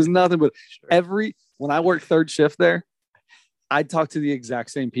 man. It was nothing but when I worked third shift there, I'd talk to the exact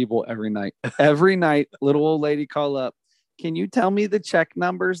same people every night. Every night, little old lady call up. Can you tell me the check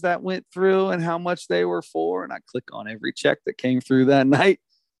numbers that went through and how much they were for? And I click on every check that came through that night.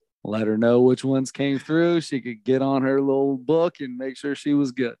 Let her know which ones came through. She could get on her little book and make sure she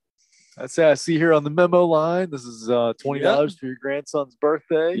was good. That's it. I see here on the memo line. This is $20 for your grandson's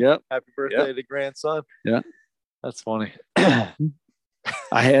birthday. Yep. Happy birthday to grandson. Yeah. That's funny. I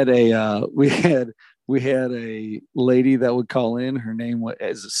had we had a lady that would call in. Her name was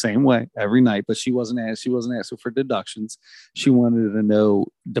the same way every night, but she wasn't asking for deductions. She wanted to know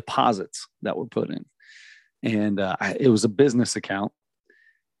deposits that were put in. And it was a business account.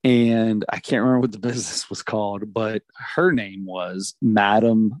 And I can't remember what the business was called, but her name was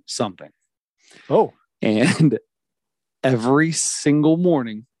Madam something. Oh. And every single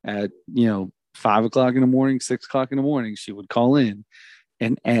morning at 5 o'clock in the morning, 6 o'clock in the morning, she would call in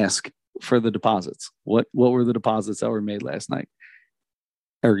and ask for the deposits. What were the deposits that were made last night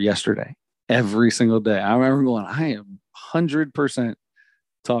or yesterday? Every single day. I remember going, I am 100%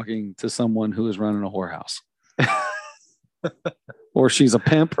 talking to someone who is running a whorehouse. Or she's a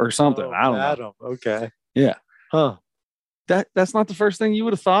pimp or something. I don't know. Okay. Yeah. Huh. That's not the first thing you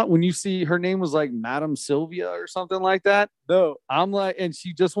would have thought when you see her name was like Madam Sylvia or something like that. No. I'm like, and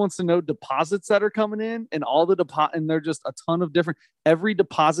she just wants to know deposits that are coming in and all the and they're just a ton of different. Every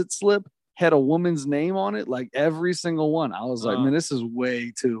deposit slip had a woman's name on it, like every single one. I was like, man, this is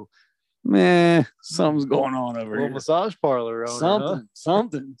way too. Something's going on over here. Massage parlor owner.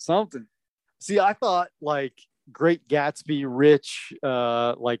 Something. See, I thought like Great Gatsby, rich,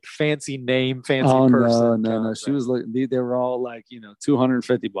 like fancy name, fancy person. No. She was like, they were all like, $250,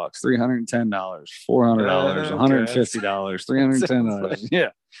 $310, $400, $150, $310. Yeah.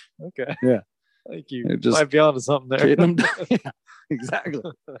 Okay. Yeah. Thank you. Just might be onto something there. Yeah, exactly.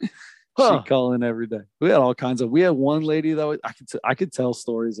 She'd call in every day. We had all kinds of. We had one lady that I could tell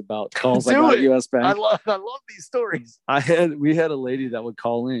stories about calls I got at US Bank. I love these stories. We had a lady that would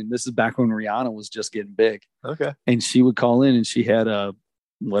call in. This is back when Rihanna was just getting big. Okay. And she would call in, and she had a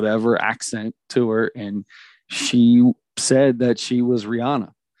whatever accent to her, and she said that she was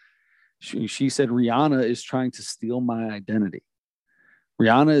Rihanna. She said Rihanna is trying to steal my identity.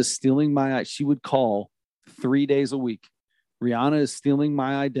 Rihanna is stealing she would call 3 days a week. Rihanna is stealing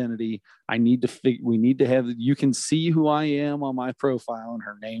my identity. We need to have, you can see who I am on my profile. And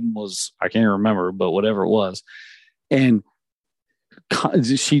her name was, I can't remember, but whatever it was. And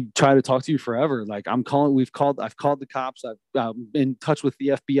she tried to talk to you forever. Like I've called the cops. I've been in touch with the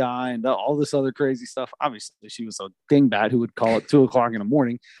FBI and all this other crazy stuff. Obviously she was a dingbat who would call at 2 o'clock in the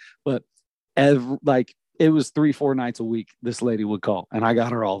morning, but it was 3-4 nights a week. This lady would call and I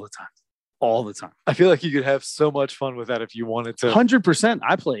got her all the time. I feel like you could have so much fun with that if you wanted to. 100%.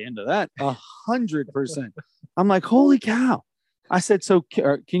 I play into that 100%. I'm like, holy cow. I said, so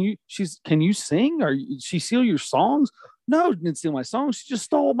can you sing? Or she steal your songs? No, didn't steal my songs. She just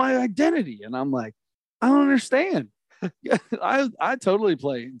stole my identity. And I'm like, I don't understand. I totally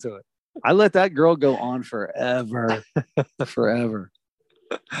play into it. I let that girl go on forever.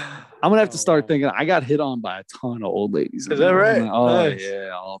 I'm gonna have to start thinking. I got hit on by a ton of old ladies. Is that right? Nice.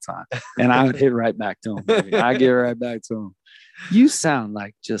 Yeah, all the time. And I would hit right back to them. Baby. I get right back to them. You sound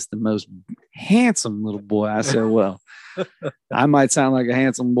like just the most handsome little boy. I said, well, I might sound like a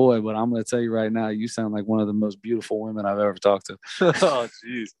handsome boy, but I'm gonna tell you right now, you sound like one of the most beautiful women I've ever talked to. Oh,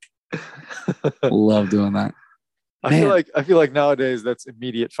 jeez. Love doing that. I feel like nowadays that's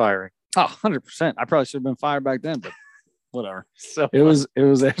immediate firing. Oh, 100%. I probably should have been fired back then, but whatever. So it was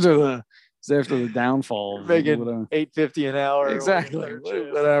after the downfall. Making $8.50 an hour. Exactly.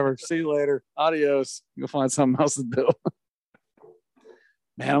 Whatever. See you later. Adios. You'll find something else to do.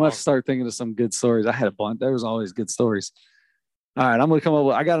 Man, I'm going to start thinking of some good stories. I had a bunch. There was always good stories. All right, I'm going to come up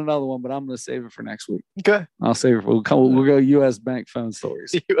with, I got another one, but I'm going to save it for next week. Okay. I'll save it. We'll go U.S. Bank phone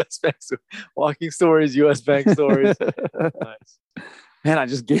stories. U.S. Bank walking stories, U.S. Bank stories. Nice. Man, I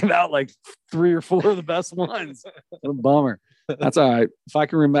just gave out like 3 or 4 of the best ones. What a bummer. That's all right.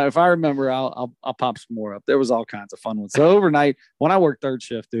 If I remember, I'll pop some more up. There was all kinds of fun ones. So overnight, when I worked third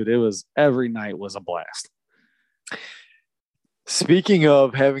shift, dude, it was every night was a blast. Speaking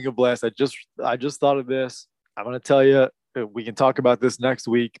of having a blast, I just thought of this. I'm going to tell you, we can talk about this next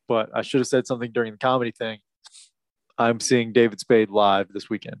week, but I should have said something during the comedy thing. I'm seeing David Spade live this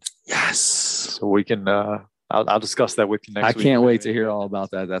weekend. Yes. So we can, I'll discuss that with you next week. I can't wait to hear all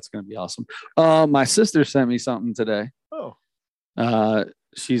about that. That's going to be awesome. My sister sent me something today. Oh.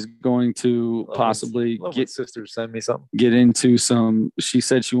 She's going to possibly get sisters send me something. Get into some. She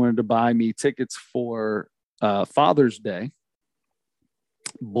said she wanted to buy me tickets for Father's Day.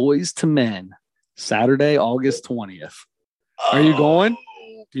 Boys to Men, Saturday, August 20th. Are you going?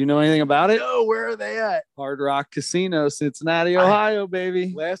 Do you know anything about it? No, where are they at? Hard Rock Casino, Cincinnati, Ohio,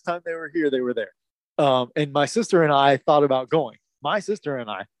 baby. Last time they were here, they were there. And my sister and I thought about going. My sister and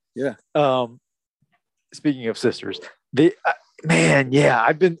I. Yeah. Speaking of sisters,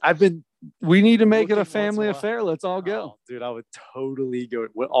 I've been. We need to make it a family affair. Let's all go. Oh, dude, I would totally go.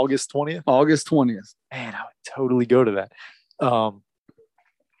 What, August 20th? August 20th. Man, I would totally go to that.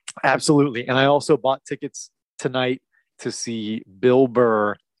 Absolutely. And I also bought tickets tonight to see Bill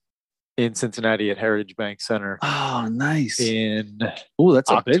Burr in Cincinnati at Heritage Bank Center. Oh, nice. That's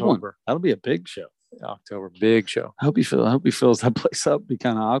October. A big one. That'll be a big show. October, big show. I hope he fills that place up. It'd be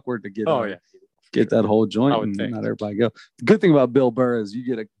kind of awkward to get that whole joint and not everybody go. The good thing about Bill Burr is you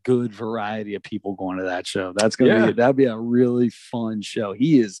get a good variety of people going to that show. That'd be a really fun show.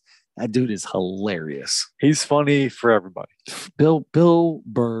 That dude is hilarious. He's funny for everybody. Bill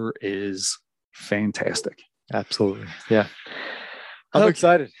Burr is fantastic. Absolutely. Yeah. I'm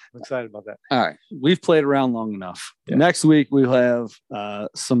excited. I'm excited about that. All right. We've played around long enough. Yeah. Next week, we'll have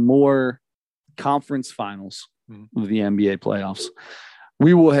some more conference finals of the NBA playoffs.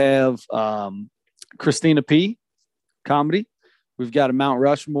 We will have Christina P. comedy. We've got a Mount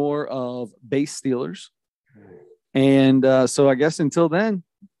Rushmore of base Steelers. And so I guess until then,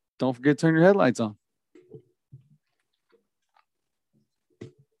 don't forget to turn your headlights on.